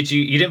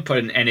 you didn't put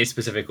in any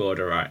specific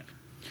order, right?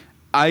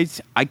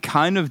 I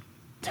kind of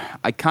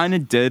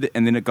did,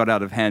 and then it got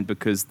out of hand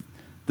because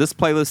this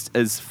playlist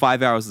is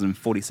 5 hours and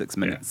 46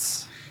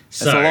 minutes. Yeah.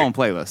 It's a long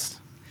playlist.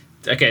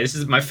 Okay, this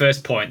is my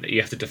first point that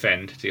you have to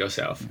defend to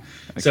yourself.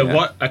 Okay. So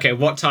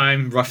what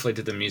time roughly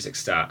did the music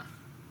start?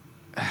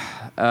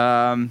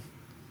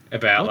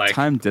 About what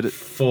time did it?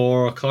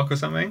 4 o'clock or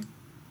something?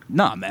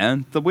 Nah,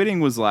 man. The wedding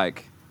was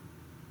like,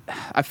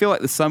 I feel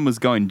like the sun was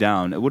going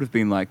down. It would have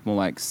been like more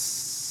like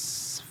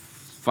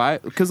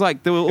 5, because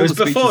like there were all the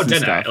speeches before and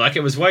dinner. stuff. Like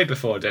it was way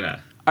before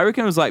dinner. I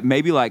reckon it was like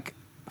maybe like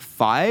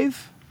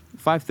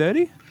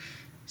 5:30.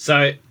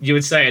 So you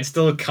would say it's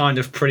still kind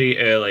of pretty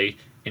early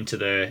into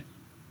the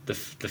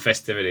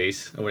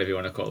festivities or whatever you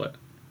want to call it.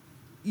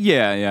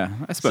 Yeah,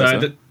 I suppose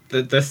so.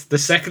 The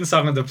second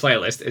song on the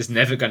playlist is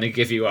Never Gonna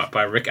Give You Up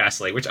by Rick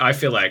Astley, which I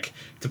feel like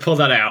to pull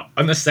that out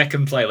on the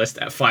second playlist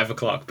at 5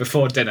 o'clock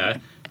before dinner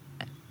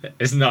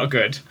is not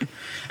good.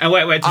 And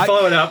wait, to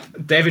follow it up,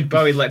 David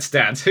Bowie, Let's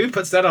Dance. Who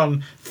puts that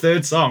on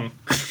third song?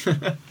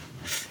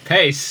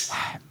 Pace.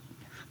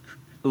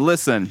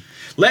 Listen.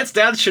 Let's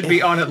Dance should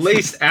be on at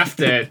least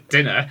after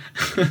dinner.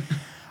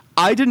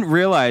 I didn't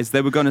realize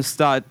they were going to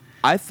start.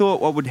 I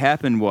thought what would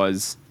happen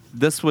was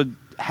this would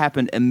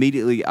happen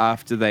immediately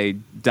after they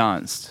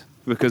danced,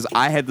 because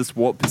I had this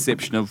warped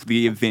perception of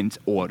the event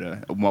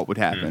order and what would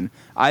happen.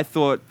 I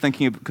thought,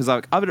 because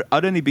I'd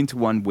only been to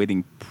one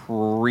wedding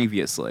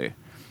previously,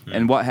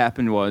 and what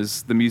happened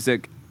was the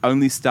music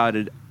only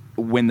started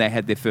when they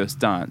had their first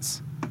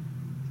dance.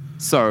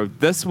 So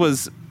this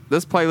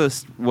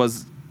playlist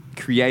was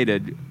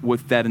created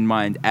with that in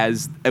mind,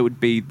 as it would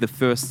be the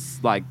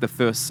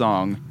first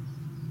song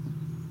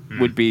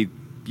would be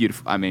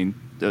beautiful. I mean,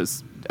 it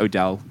was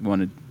Odell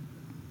wanted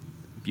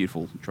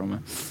Beautiful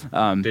Trauma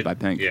by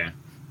Pink. Yeah.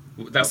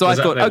 Was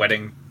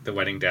that the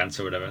wedding dance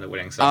or whatever, the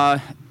wedding song?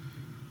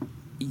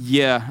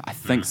 Yeah, I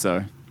think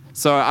so.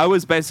 So I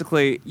was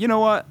basically, you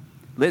know what?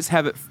 Let's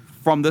have it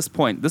from this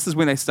point. This is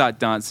when they start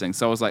dancing.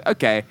 So I was like,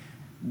 okay,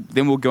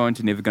 then we'll go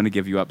into Never Gonna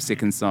Give You Up,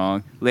 second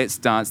song. Let's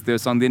dance,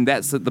 third song. Then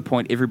that's at the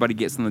point everybody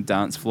gets on the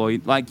dance floor.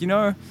 Like,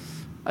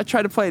 I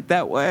try to play it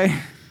that way.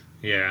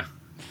 Yeah.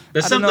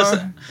 There's a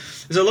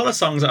lot of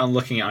songs that I'm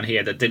looking at on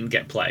here that didn't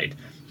get played.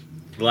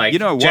 Like,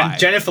 why?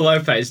 Jennifer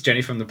Lopez,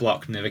 Jenny from the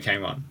Block never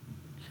came on.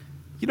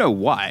 You know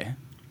why?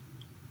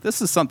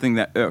 This is something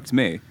that irked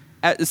me.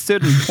 At a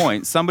certain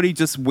point, somebody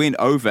just went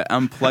over,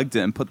 unplugged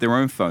it, and put their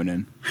own phone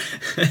in.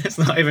 It's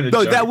not even a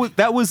joke. No,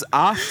 that was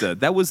after.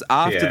 That was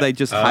after they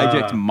just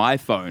hijacked my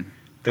phone.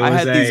 I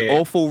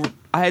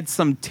had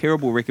some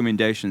terrible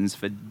recommendations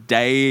for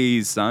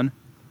days, son.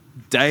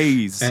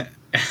 Days.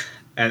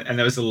 And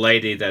there was a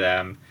lady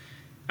that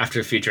after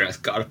a few drinks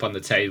got up on the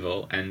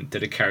table and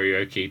did a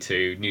karaoke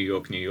to New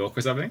York, New York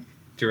or something.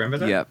 Do you remember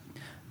that?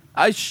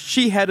 Yep.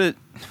 She had it.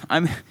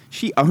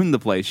 She owned the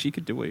place. She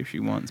could do whatever she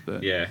wants,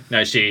 but yeah,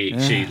 no, she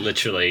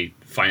literally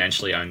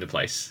financially owned the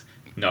place,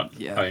 not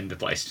owned the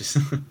place. Just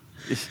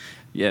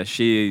yeah,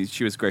 she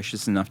was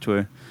gracious enough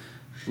to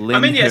lend I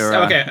mean, yes, her,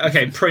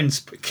 okay.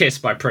 Prince, Kiss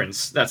by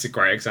Prince. That's a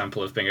great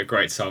example of being a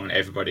great song and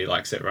everybody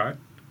likes it, right?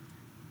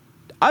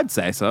 I'd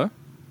say so.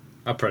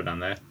 I'll put it on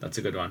there. That's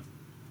a good one.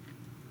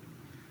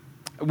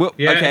 Well,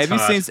 yeah, okay.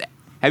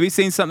 Have you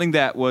seen something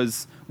that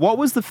was? What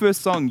was the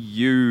first song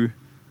you?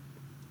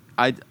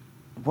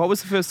 What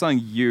was the first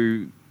song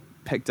you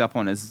picked up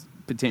on as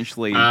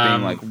potentially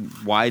being like,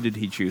 why did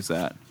he choose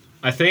that?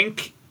 I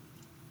think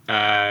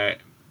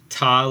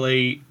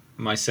Tarly,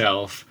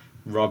 myself,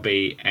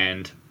 Robbie,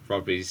 and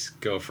Robbie's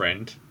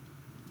girlfriend,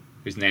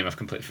 whose name I've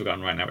completely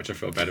forgotten right now, which I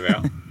feel bad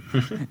about.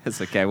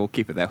 It's okay, we'll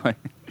keep it that way.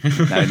 No,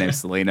 her name's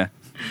Selena.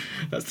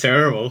 That's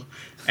terrible.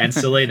 And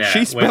Selena...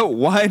 She spilled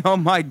wine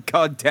on my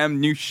goddamn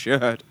new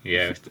shirt.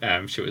 Yeah,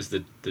 she was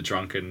the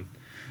drunken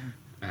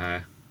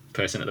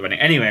person at the wedding.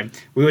 Anyway,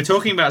 we were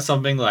talking about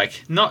something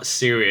like, not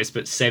serious,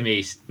 but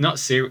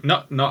not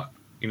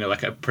you know,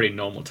 like a pretty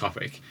normal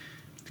topic.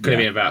 It could have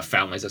been about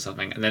families or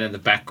something. And then in the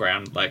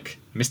background, like,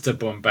 Mr.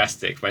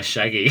 Bombastic by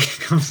Shaggy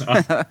comes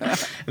on. And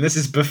this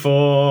is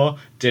before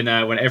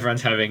dinner when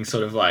everyone's having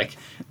sort of like,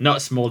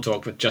 not small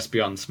talk, but just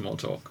beyond small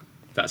talk.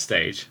 That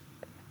stage.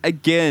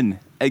 Again.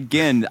 It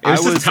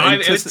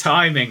was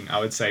timing, I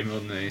would say,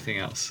 more than anything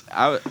else.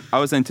 I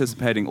was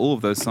anticipating all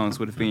of those songs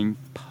would have been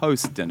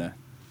post-dinner.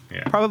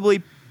 Yeah.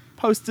 Probably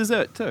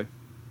post-dessert, too.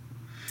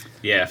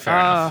 Yeah, fair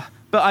enough.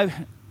 But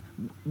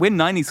we're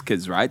 90s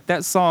kids, right?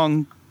 That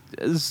song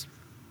is...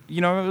 You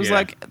know, it was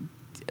like,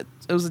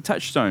 it was a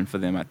touchstone for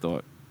them, I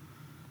thought.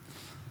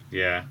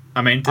 Yeah.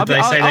 I mean, did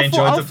they say they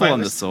enjoyed the playlist? I'll fall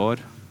on the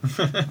sword.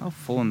 I'll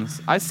fall on this.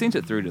 I sent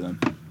it through to them.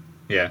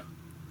 Yeah.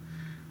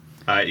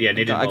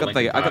 Needed more I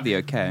got the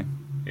okay.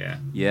 Yeah.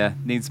 Yeah,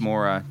 needs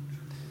more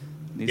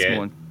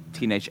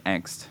teenage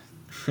angst.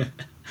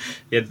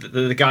 Yeah,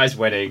 the guy's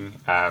wedding,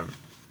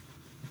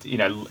 you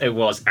know, it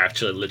was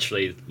actually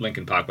literally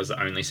Linkin Park was the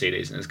only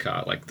CDs in his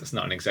car. Like, that's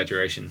not an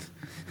exaggeration.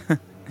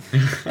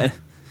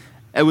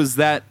 It was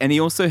that, and he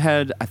also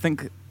had, I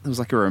think it was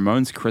like a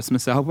Ramones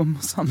Christmas album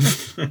or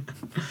something.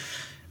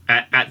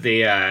 at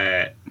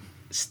the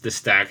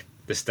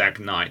stag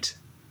night,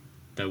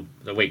 the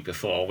week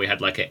before, we had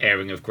like an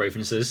airing of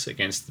grievances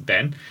against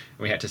Ben. And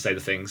we had to say the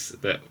things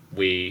that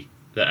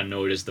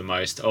annoyed us the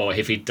most, or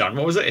if he'd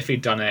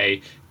done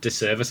a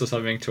disservice or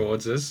something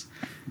towards us.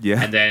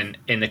 Yeah. And then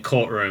in the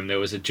courtroom, there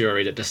was a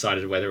jury that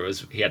decided whether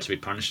he had to be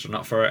punished or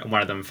not for it. And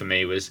one of them, for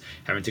me, was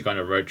having to go on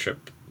a road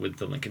trip with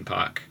the Linkin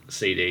Park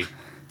CD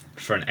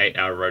for an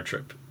 8-hour road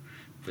trip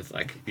with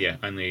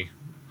only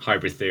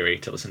Hybrid Theory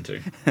to listen to.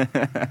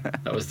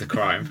 That was the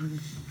crime.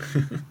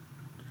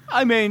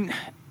 I mean,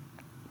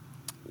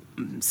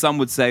 some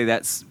would say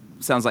that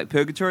sounds like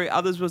purgatory.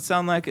 Others would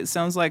sound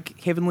like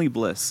heavenly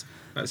bliss.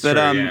 That's true,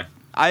 yeah.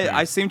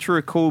 I seem to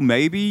recall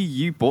maybe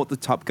you bought the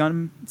Top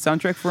Gun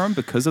soundtrack for him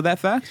because of that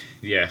fact.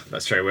 Yeah,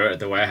 that's true. We were at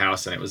the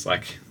warehouse and it was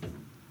like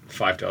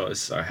 $5,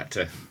 so I had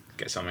to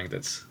get something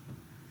that's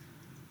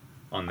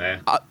on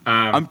there.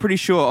 I'm pretty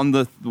sure on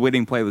the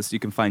wedding playlist you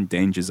can find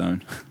Danger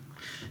Zone.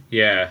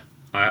 Yeah,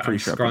 I'm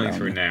sure scrolling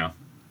through now.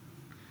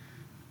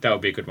 That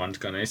would be a good one to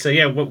go on. So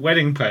yeah,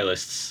 wedding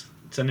playlists.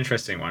 It's an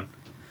interesting one.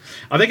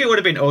 I think it would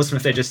have been awesome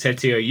if they just said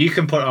to you, you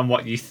can put on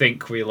what you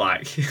think we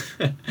like,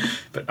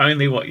 but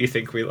only what you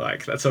think we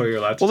like. That's all you're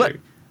allowed to do.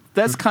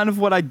 That's kind of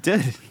what I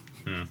did.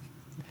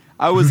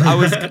 I was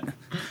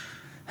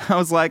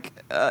like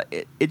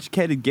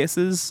educated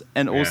guesses,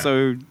 and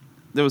also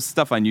there was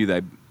stuff I knew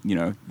they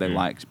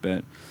liked,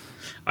 but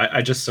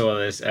I just saw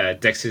this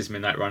Dex's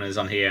Midnight Runners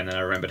on here, and then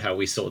I remembered how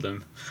we saw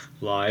them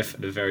live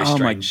at a very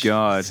strange. Oh my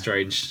god!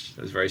 Strange.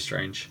 It was very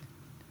strange.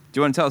 Do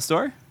you want to tell a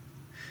story?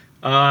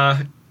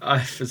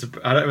 I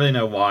don't really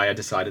know why I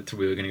decided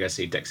we were going to go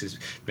see Dex's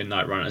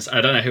Midnight Runners. I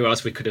don't know who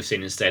else we could have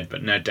seen instead,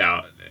 but no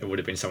doubt it would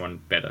have been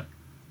someone better.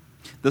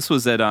 This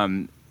was at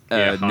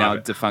now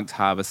defunct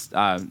Harvest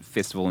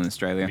Festival in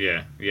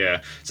Australia.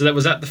 Yeah. So that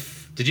was at the...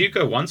 Did you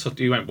go once, or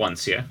you went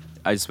once, yeah?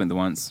 I just went the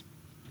once.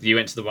 You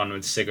went to the one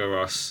with Sigur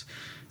Rós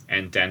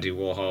and Dandy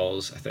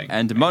Warhols, I think.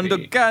 And Mondo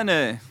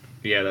Cane.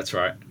 Yeah, that's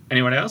right.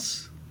 Anyone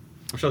else?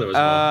 I'm sure there was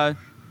more. I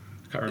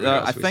can't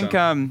remember I think...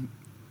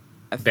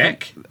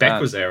 Beck? Beck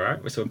was there,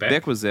 right? We saw Beck.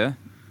 Beck was there.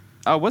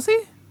 Oh, was he?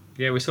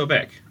 Yeah, we saw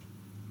Beck.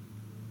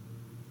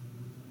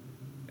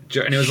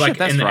 And it was like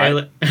that's in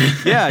right.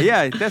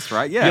 Yeah, that's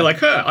right. Yeah, you're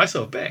like, I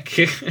saw Beck.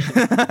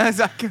 Because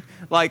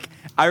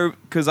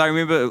I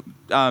remember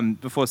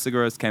before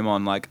Sigur Rós came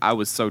on, like I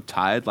was so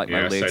tired, like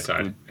my legs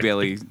would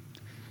barely. It's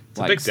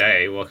a big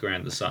day walking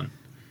around the sun.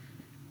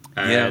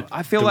 Yeah,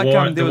 I feel like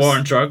the War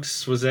on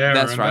Drugs was there.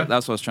 That's right.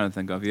 That's what I was trying to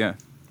think of. Yeah.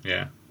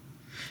 Yeah.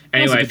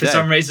 Anyway, for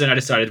some reason, I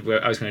decided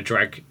I was going to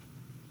drag,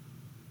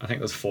 I think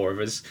there was 4 of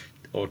us,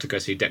 or to go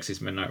see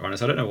Dex's Midnight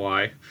Runners. I don't know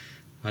why.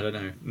 I don't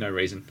know. No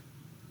reason.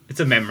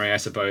 It's a memory, I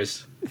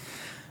suppose.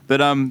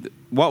 But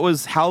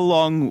how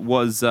long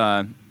was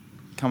Come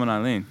On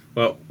Eileen?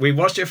 Well, we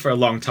watched it for a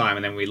long time,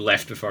 and then we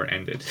left before it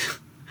ended.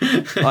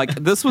 Like,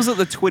 this was at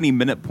the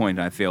 20-minute point,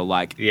 I feel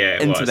like,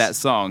 into that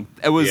song.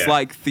 It was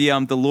like the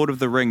Lord of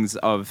the Rings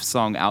of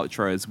song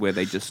outros where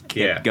they just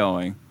kept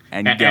going.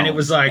 And it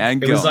was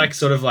like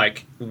sort of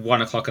like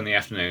 1 o'clock in the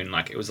afternoon.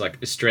 Like, it was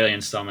like Australian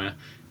summer.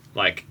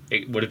 Like,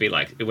 it would have been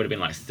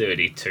like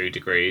 32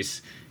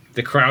 degrees.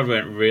 The crowd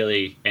weren't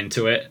really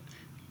into it.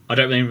 I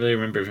don't really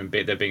remember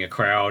there being a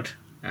crowd.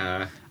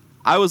 I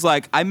was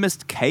like, I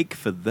missed Cake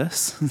for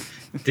this.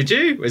 Did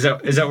you? Is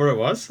that what it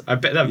was? I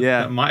bet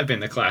that might have been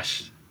the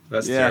Clash.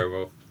 That's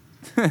terrible.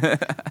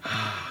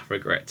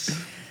 Regrets.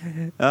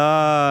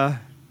 Uh,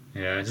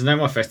 Yeah, there's no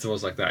more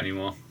festivals like that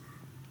anymore.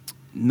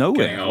 Getting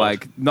nowhere. old.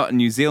 Like, not in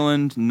New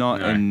Zealand,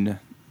 not No. in...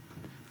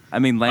 I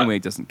mean, Laneway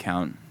doesn't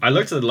count. I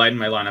looked at the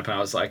Laneway lineup and I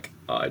was like,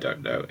 I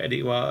don't know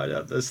anyone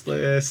on this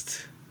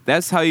list.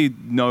 That's how you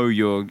know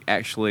you're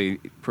actually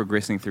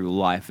progressing through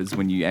life, is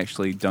when you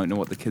actually don't know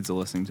what the kids are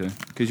listening to.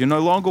 Because you're no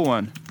longer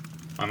one.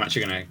 I'm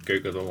actually going to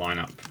Google the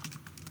lineup.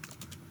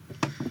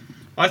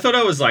 I thought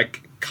I was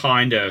like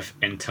kind of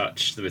in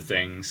touch with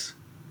things.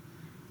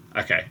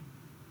 Okay.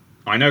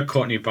 I know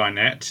Courtney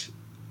Barnett.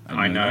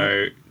 I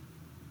know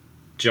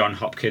John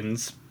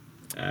Hopkins.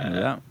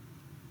 Yeah.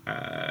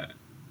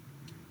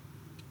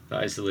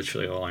 That is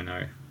literally all I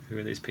know. Who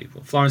are these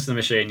people? Florence and the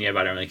Machine, yeah,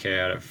 but I don't really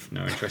care. I have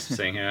no interest in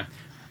seeing her.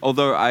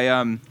 Although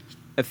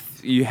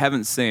if you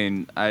haven't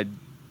seen, I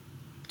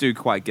do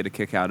quite get a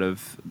kick out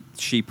of.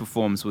 She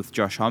performs with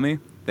Josh Homme.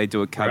 They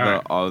do a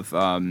cover of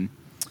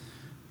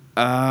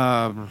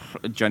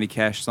a Johnny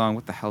Cash song.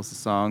 What the hell's the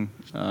song?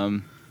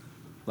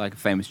 Like a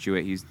famous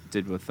duet he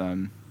did with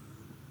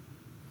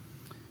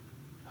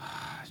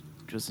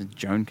was it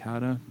Joan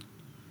Carter?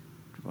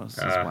 What was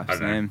his wife's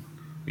name?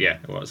 Yeah,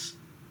 it was.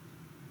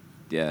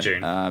 Yeah.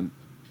 June.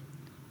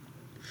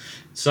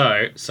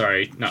 So,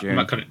 sorry. No, June.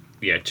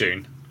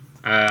 June.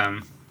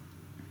 Can't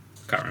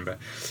remember.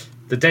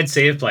 The Dead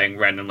Sea are playing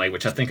randomly,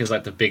 which I think is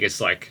like the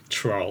biggest like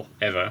troll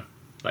ever.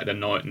 Like the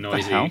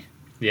noisy. The hell?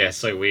 Yeah,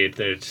 so weird.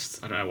 They're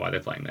just, I don't know why they're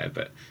playing there,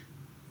 but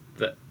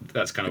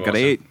that's kind of Gotta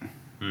awesome. eat.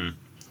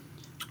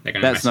 They're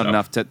gonna mess That's not it up.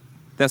 enough to.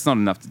 That's not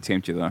enough to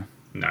tempt you, though.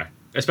 No,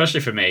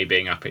 especially for me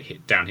being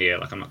down here.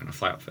 Like I'm not going to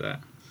fly up for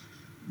that.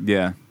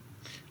 Yeah.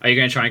 Are you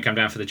going to try and come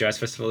down for the jazz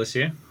festival this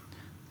year?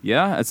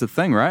 Yeah, it's a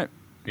thing, right?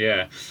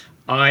 Yeah.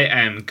 I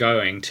am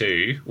going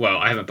to, well,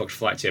 I haven't booked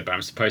flights yet, but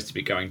I'm supposed to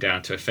be going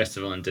down to a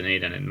festival in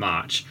Dunedin in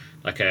March,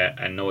 like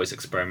a noise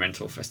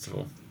experimental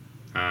festival.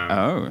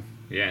 Oh.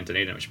 Yeah, in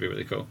Dunedin, which would be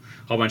really cool.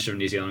 A whole bunch of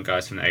New Zealand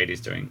guys from the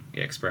 80s doing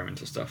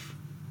experimental stuff.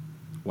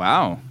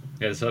 Wow.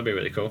 Yeah, so that'll be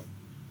really cool.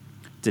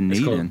 It's called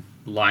Dunedin.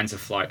 Lines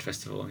of Flight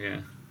Festival,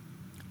 yeah.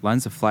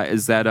 Lines of Flight.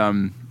 Is that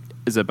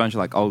is it a bunch of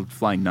like old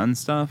flying nun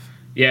stuff?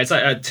 Yeah, it's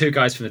like two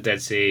guys from the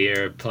Dead Sea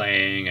are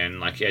playing, and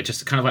like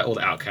just kind of like all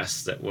the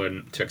outcasts that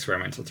weren't too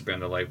experimental to be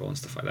on the label and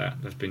stuff like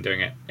that. They've been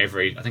doing it I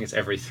think it's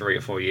every 3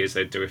 or 4 years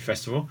they do a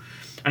festival,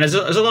 and there's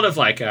a lot of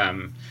like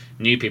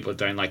new people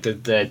doing, like the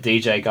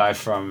DJ guy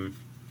from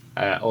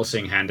All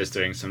Seeing Hand is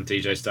doing some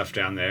DJ stuff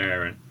down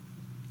there, and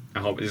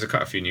there's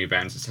quite a few new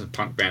bands and some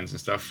punk bands and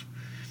stuff.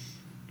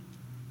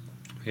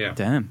 Yeah,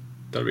 Damn.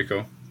 that'd be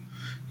cool.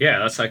 Yeah,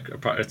 that's like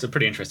it's a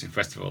pretty interesting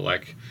festival,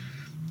 like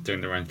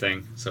doing their own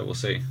thing. So we'll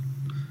see.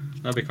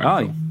 That'd be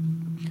kind of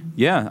cool.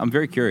 Yeah, I'm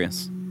very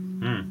curious.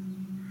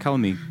 Color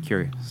me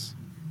curious.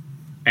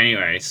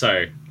 Anyway,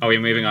 so are we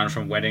moving on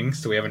from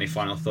weddings? Do we have any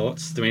final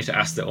thoughts? Do we need to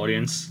ask the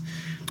audience?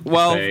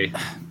 Well,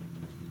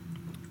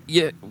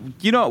 yeah,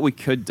 you know what we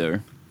could do?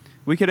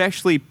 We could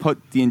actually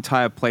put the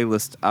entire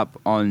playlist up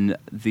on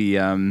the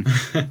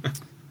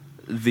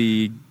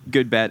the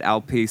Good Bad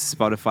LP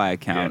Spotify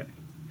account,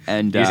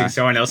 and using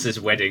someone else's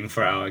wedding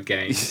for our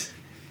games,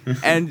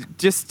 and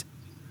just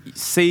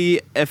see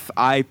if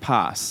I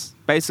pass.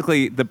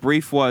 Basically, the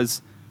brief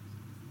was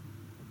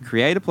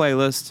create a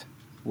playlist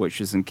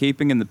which is in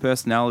keeping in the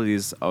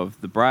personalities of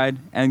the bride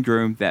and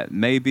groom, that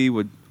maybe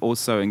would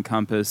also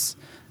encompass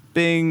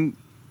being,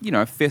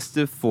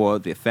 festive for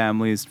their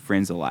families,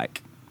 friends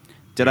alike.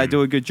 Did I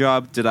do a good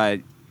job? Did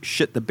I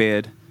shit the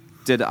bed?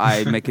 Did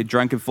I make a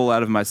drunken fool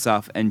out of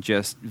myself and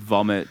just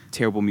vomit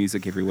terrible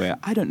music everywhere?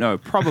 I don't know,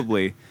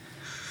 probably.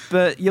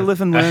 But you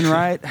live and learn,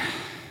 right?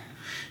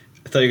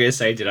 I thought you were going to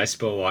say, did I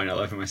spill wine all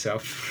over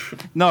myself?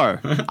 No,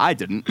 I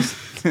didn't.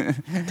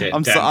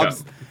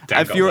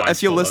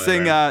 If you're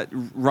listening,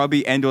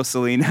 Robbie and/or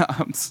Selena,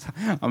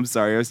 I'm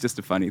sorry. It was just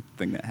a funny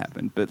thing that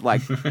happened. But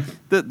like,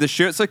 the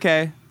shirt's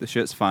okay. The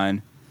shirt's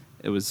fine.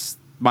 It was.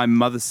 My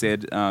mother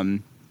said,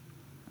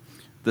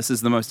 "This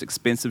is the most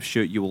expensive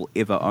shirt you will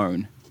ever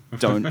own.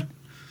 Don't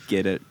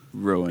get it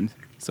ruined."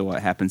 So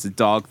what happens?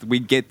 We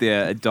get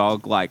there. A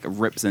dog like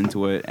rips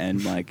into it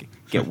and like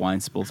get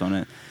wine spills on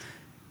it.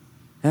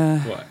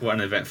 What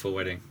an eventful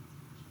wedding.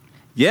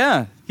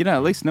 Yeah,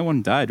 at least no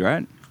one died,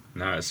 right?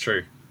 No, it's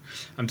true.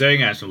 I'm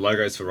doing some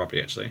logos for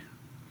Robbie, actually.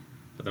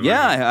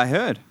 Yeah, I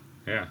heard.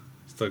 Yeah,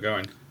 still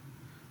going.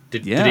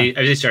 Has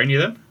he shown you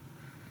them?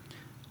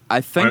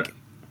 I think,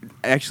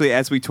 actually,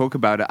 as we talk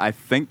about it, I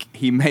think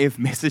he may have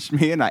messaged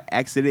me and I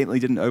accidentally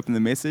didn't open the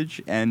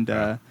message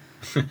and...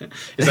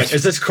 He's like,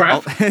 is this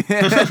crap?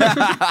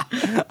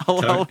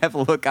 I'll have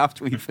a look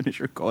after we finish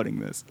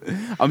recording this.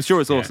 I'm sure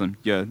it's awesome.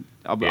 Yeah.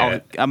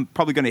 I'm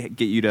probably going to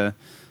get you to...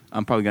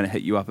 I'm probably going to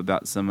hit you up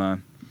about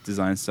some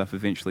design stuff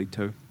eventually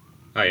too.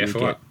 Oh yeah, for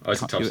what? Oh,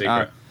 it's a top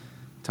secret.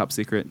 Top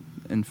secret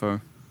info.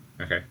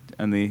 Okay.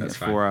 Only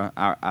for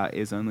our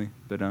ears only.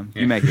 But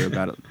you may hear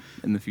about it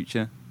in the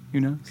future. Who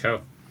knows?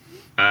 Cool.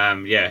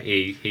 Yeah,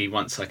 he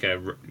wants like a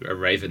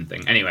raven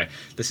thing. Anyway,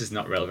 this is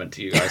not relevant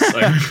to you guys.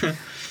 So.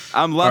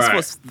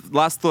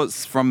 Last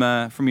thoughts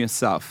from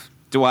yourself.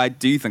 Do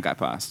you think I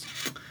passed?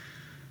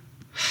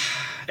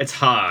 It's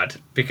hard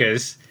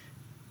because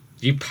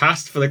you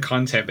passed for the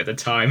content, but the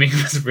timing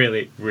was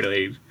really,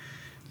 really,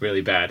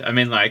 really bad. I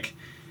mean, like,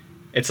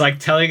 it's like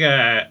telling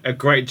a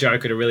great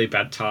joke at a really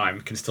bad time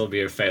can still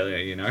be a failure,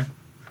 you know?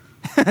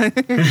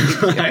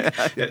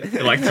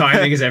 like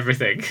timing is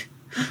everything.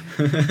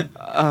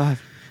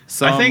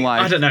 So I think,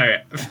 like, I don't know.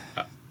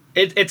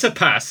 It's a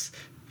pass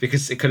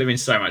because it could have been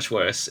so much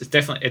worse.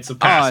 It's a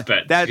pass,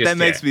 but that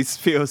makes me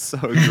feel so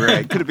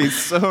great. Could have been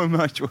so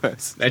much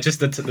worse. It's just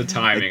the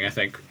timing, I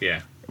think.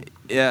 Yeah.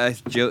 Yeah,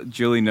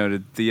 Julie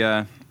noted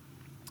the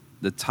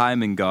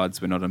timing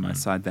gods were not on my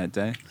side that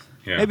day.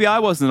 Yeah. Maybe I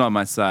wasn't on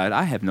my side.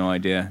 I have no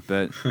idea,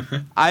 but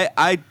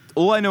I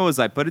all I know is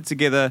I put it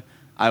together.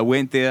 I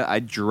went there. I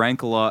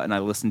drank a lot, and I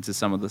listened to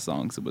some of the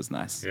songs. It was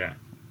nice. Yeah.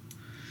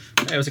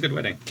 It was a good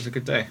wedding. It was a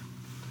good day.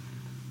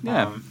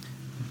 Yeah.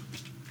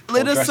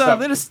 Let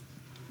us.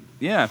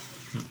 Yeah.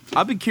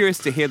 I'd be curious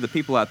to hear the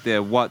people out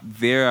there what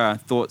their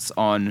thoughts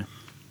on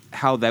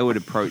how they would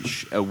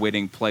approach a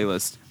wedding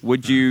playlist.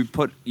 Would you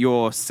put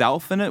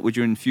yourself in it? Would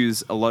you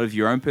infuse a lot of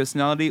your own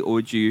personality, or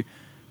would you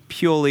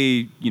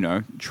purely,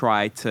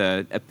 try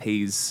to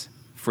appease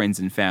friends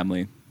and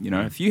family?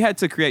 If you had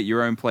to create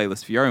your own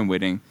playlist for your own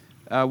wedding,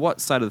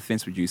 what side of the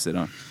fence would you sit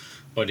on?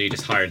 Or do you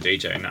just hire a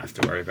DJ and not have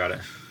to worry about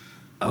it?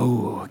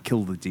 Oh,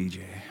 kill the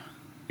DJ.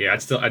 Yeah,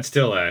 I'd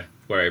still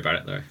worry about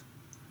it though.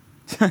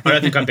 I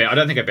don't think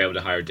I'd be able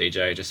to hire a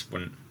DJ. I just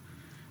wouldn't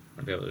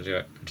be able to do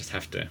it. I just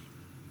have to.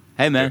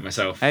 Hey man, do it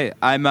myself. Hey,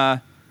 I'm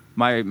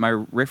my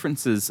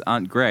references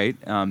aren't great,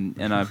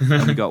 and I've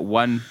only got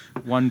one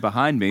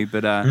behind me,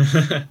 but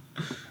I'm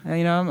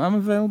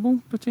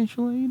available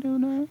potentially. You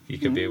don't know. You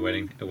could be a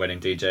wedding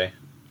DJ.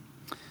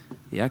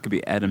 Yeah, I could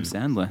be Adam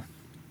Sandler.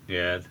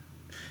 Yeah,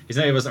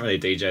 he wasn't really a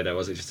DJ though,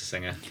 was he? Just a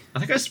singer. I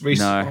think I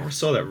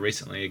saw that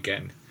recently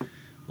again.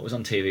 What was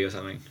on TV or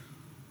something?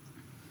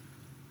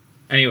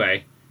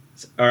 Anyway,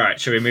 all right.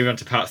 Should we move on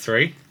to part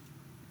 3?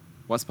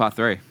 What's part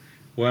 3?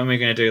 Weren't we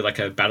going to do like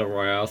a battle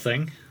royale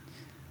thing?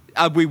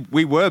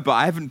 We were, but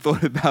I haven't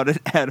thought about it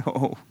at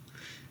all.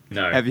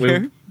 No. Have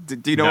you?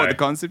 Do you know what the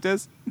concept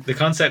is? The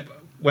concept,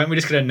 weren't we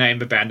just going to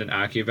name a band and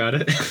argue about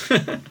it?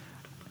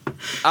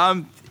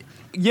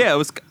 Yeah, it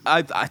was.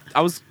 I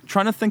was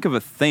trying to think of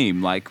a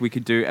theme. Like, we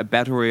could do a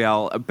battle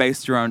royale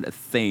based around a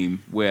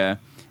theme where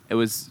it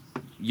was,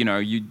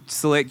 you'd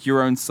select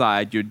your own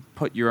side, you'd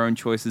put your own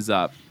choices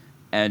up,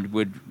 and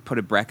would put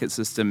a bracket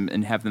system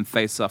and have them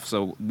face off.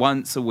 So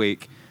once a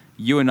week,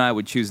 you and I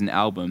would choose an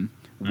album.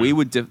 We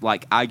would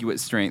argue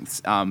its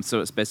strengths.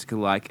 So it's basically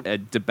like a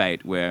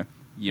debate where,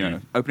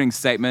 opening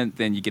statement,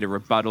 then you get a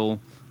rebuttal.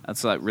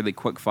 That's like really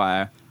quick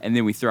fire. And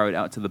then we throw it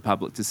out to the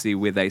public to see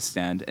where they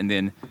stand. And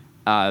then,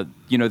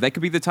 they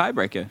could be the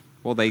tiebreaker.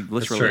 Well, they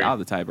literally are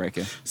the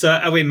tiebreaker. So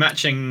are we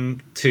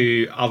matching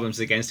 2 albums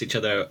against each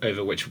other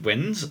over which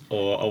wins?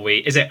 Or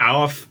is it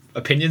our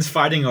opinions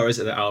fighting, or is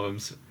it the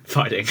albums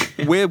fighting?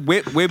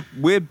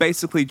 We're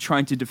basically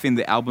trying to defend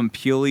the album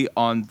purely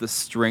on the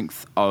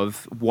strength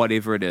of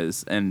whatever it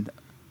is. And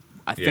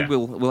I think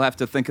we'll have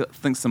to think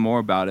some more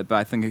about it, but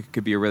I think it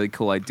could be a really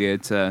cool idea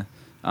to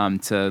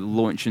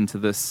launch into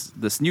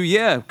this new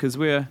year, because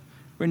we're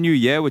new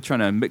year. We're trying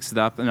to mix it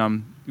up, and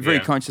I'm very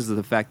conscious of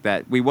the fact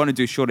that we want to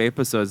do shorter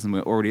episodes, and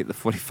we're already at the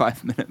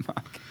 45-minute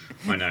mark.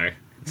 I know.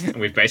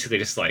 We've basically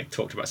just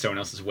talked about someone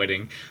else's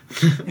wedding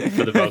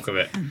for the bulk of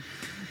it.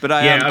 But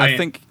I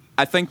think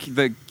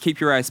the keep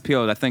your eyes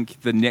peeled. I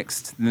think the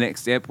next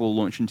ep will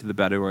launch into the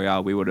battle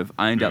royale. We would have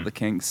ironed out the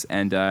kinks,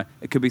 and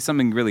it could be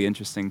something really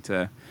interesting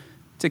to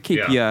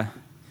keep you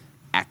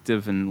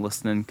active and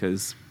listening,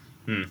 because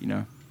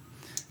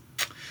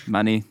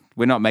money.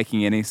 We're not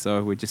making any,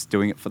 so we're just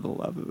doing it for the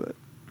love of it.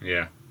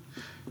 Yeah.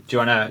 Do you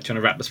wanna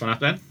wrap this one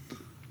up then?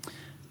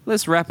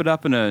 Let's wrap it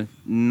up in a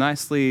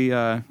nicely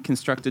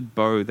constructed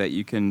bow that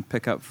you can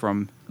pick up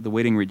from the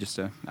wedding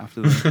register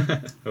after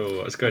the.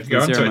 Oh, that's good.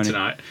 You're onto it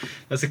tonight.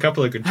 There's a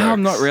couple of good jokes.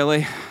 Not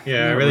really.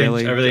 Yeah, I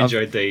really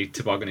enjoyed the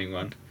tobogganing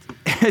one.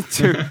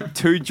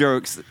 two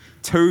jokes,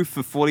 2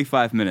 for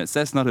 45 minutes.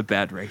 That's not a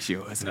bad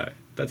ratio, is it? No,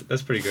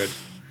 that's pretty good.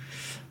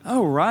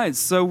 All right,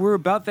 so we're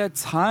about that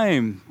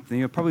time. Then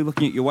you're probably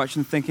looking at your watch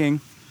and thinking,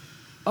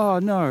 "Oh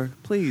no,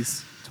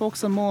 please talk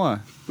some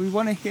more. We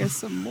want to hear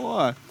some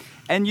more."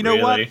 And you know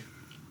what?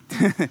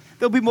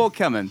 There'll be more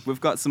coming. We've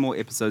got some more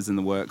episodes in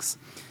the works.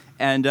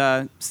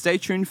 And stay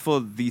tuned for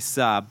this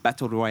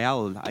Battle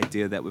Royale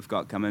idea that we've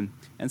got coming,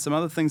 and some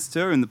other things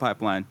too in the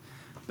pipeline.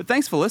 But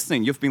thanks for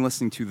listening. You've been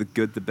listening to The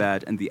Good, The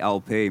Bad, and The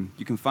LP.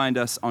 You can find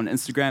us on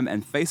Instagram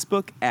and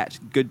Facebook at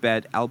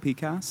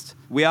GoodBadLPcast.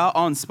 We are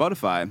on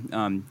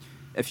Spotify.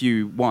 If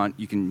you want,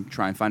 you can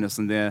try and find us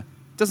on there.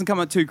 It doesn't come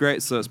out too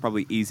great, so it's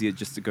probably easier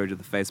just to go to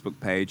the Facebook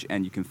page,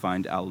 and you can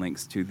find our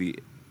links to the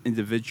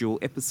individual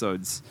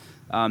episodes.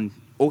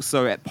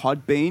 Also at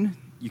Podbean,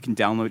 you can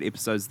download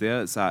episodes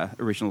there. It's our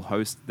original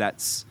host.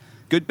 That's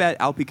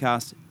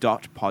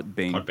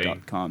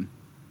goodbadlpcast.podbean.com.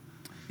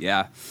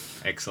 Yeah.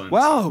 Excellent.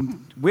 Well,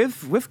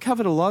 we've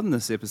covered a lot in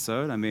this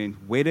episode. I mean,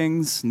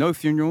 weddings, no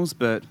funerals,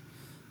 but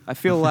I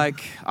feel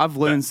like I've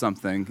learned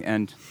something,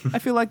 and I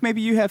feel like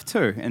maybe you have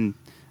too. And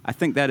I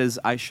think that is,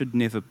 I should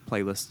never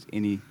playlist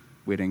any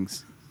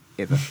weddings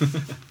ever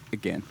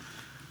again.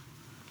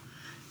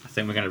 I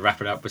think we're going to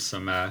wrap it up with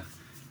some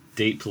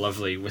deep,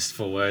 lovely,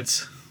 wistful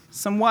words.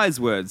 Some wise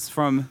words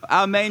from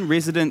our main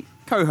resident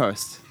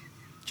co-host,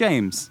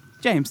 James.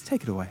 James,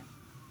 take it away.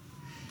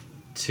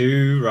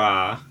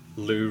 Tu-ra,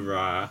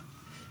 lu-ra,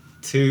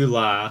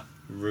 tu-la,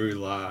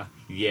 ru-la,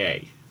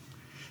 yay.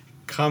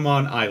 Come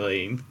on,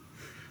 Eileen.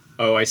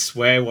 Oh, I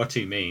swear what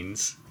he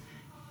means.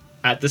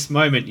 At this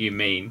moment you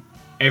mean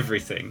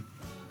everything.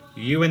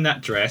 You in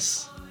that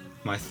dress,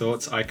 my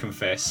thoughts I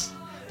confess,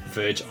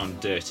 verge on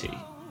dirty.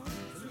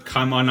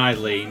 Come on,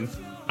 Eileen.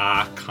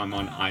 Ah, come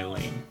on,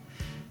 Eileen.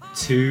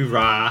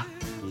 Tu-ra,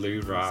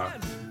 lu-ra,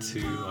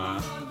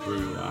 tu-la,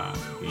 ru-la,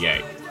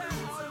 yay.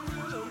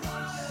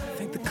 I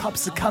think the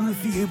cops are coming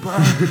for you, bro.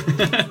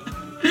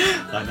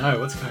 I know,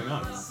 what's going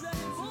on? There's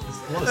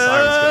a lot of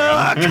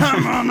sirens going on.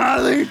 Come on,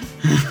 Eileen.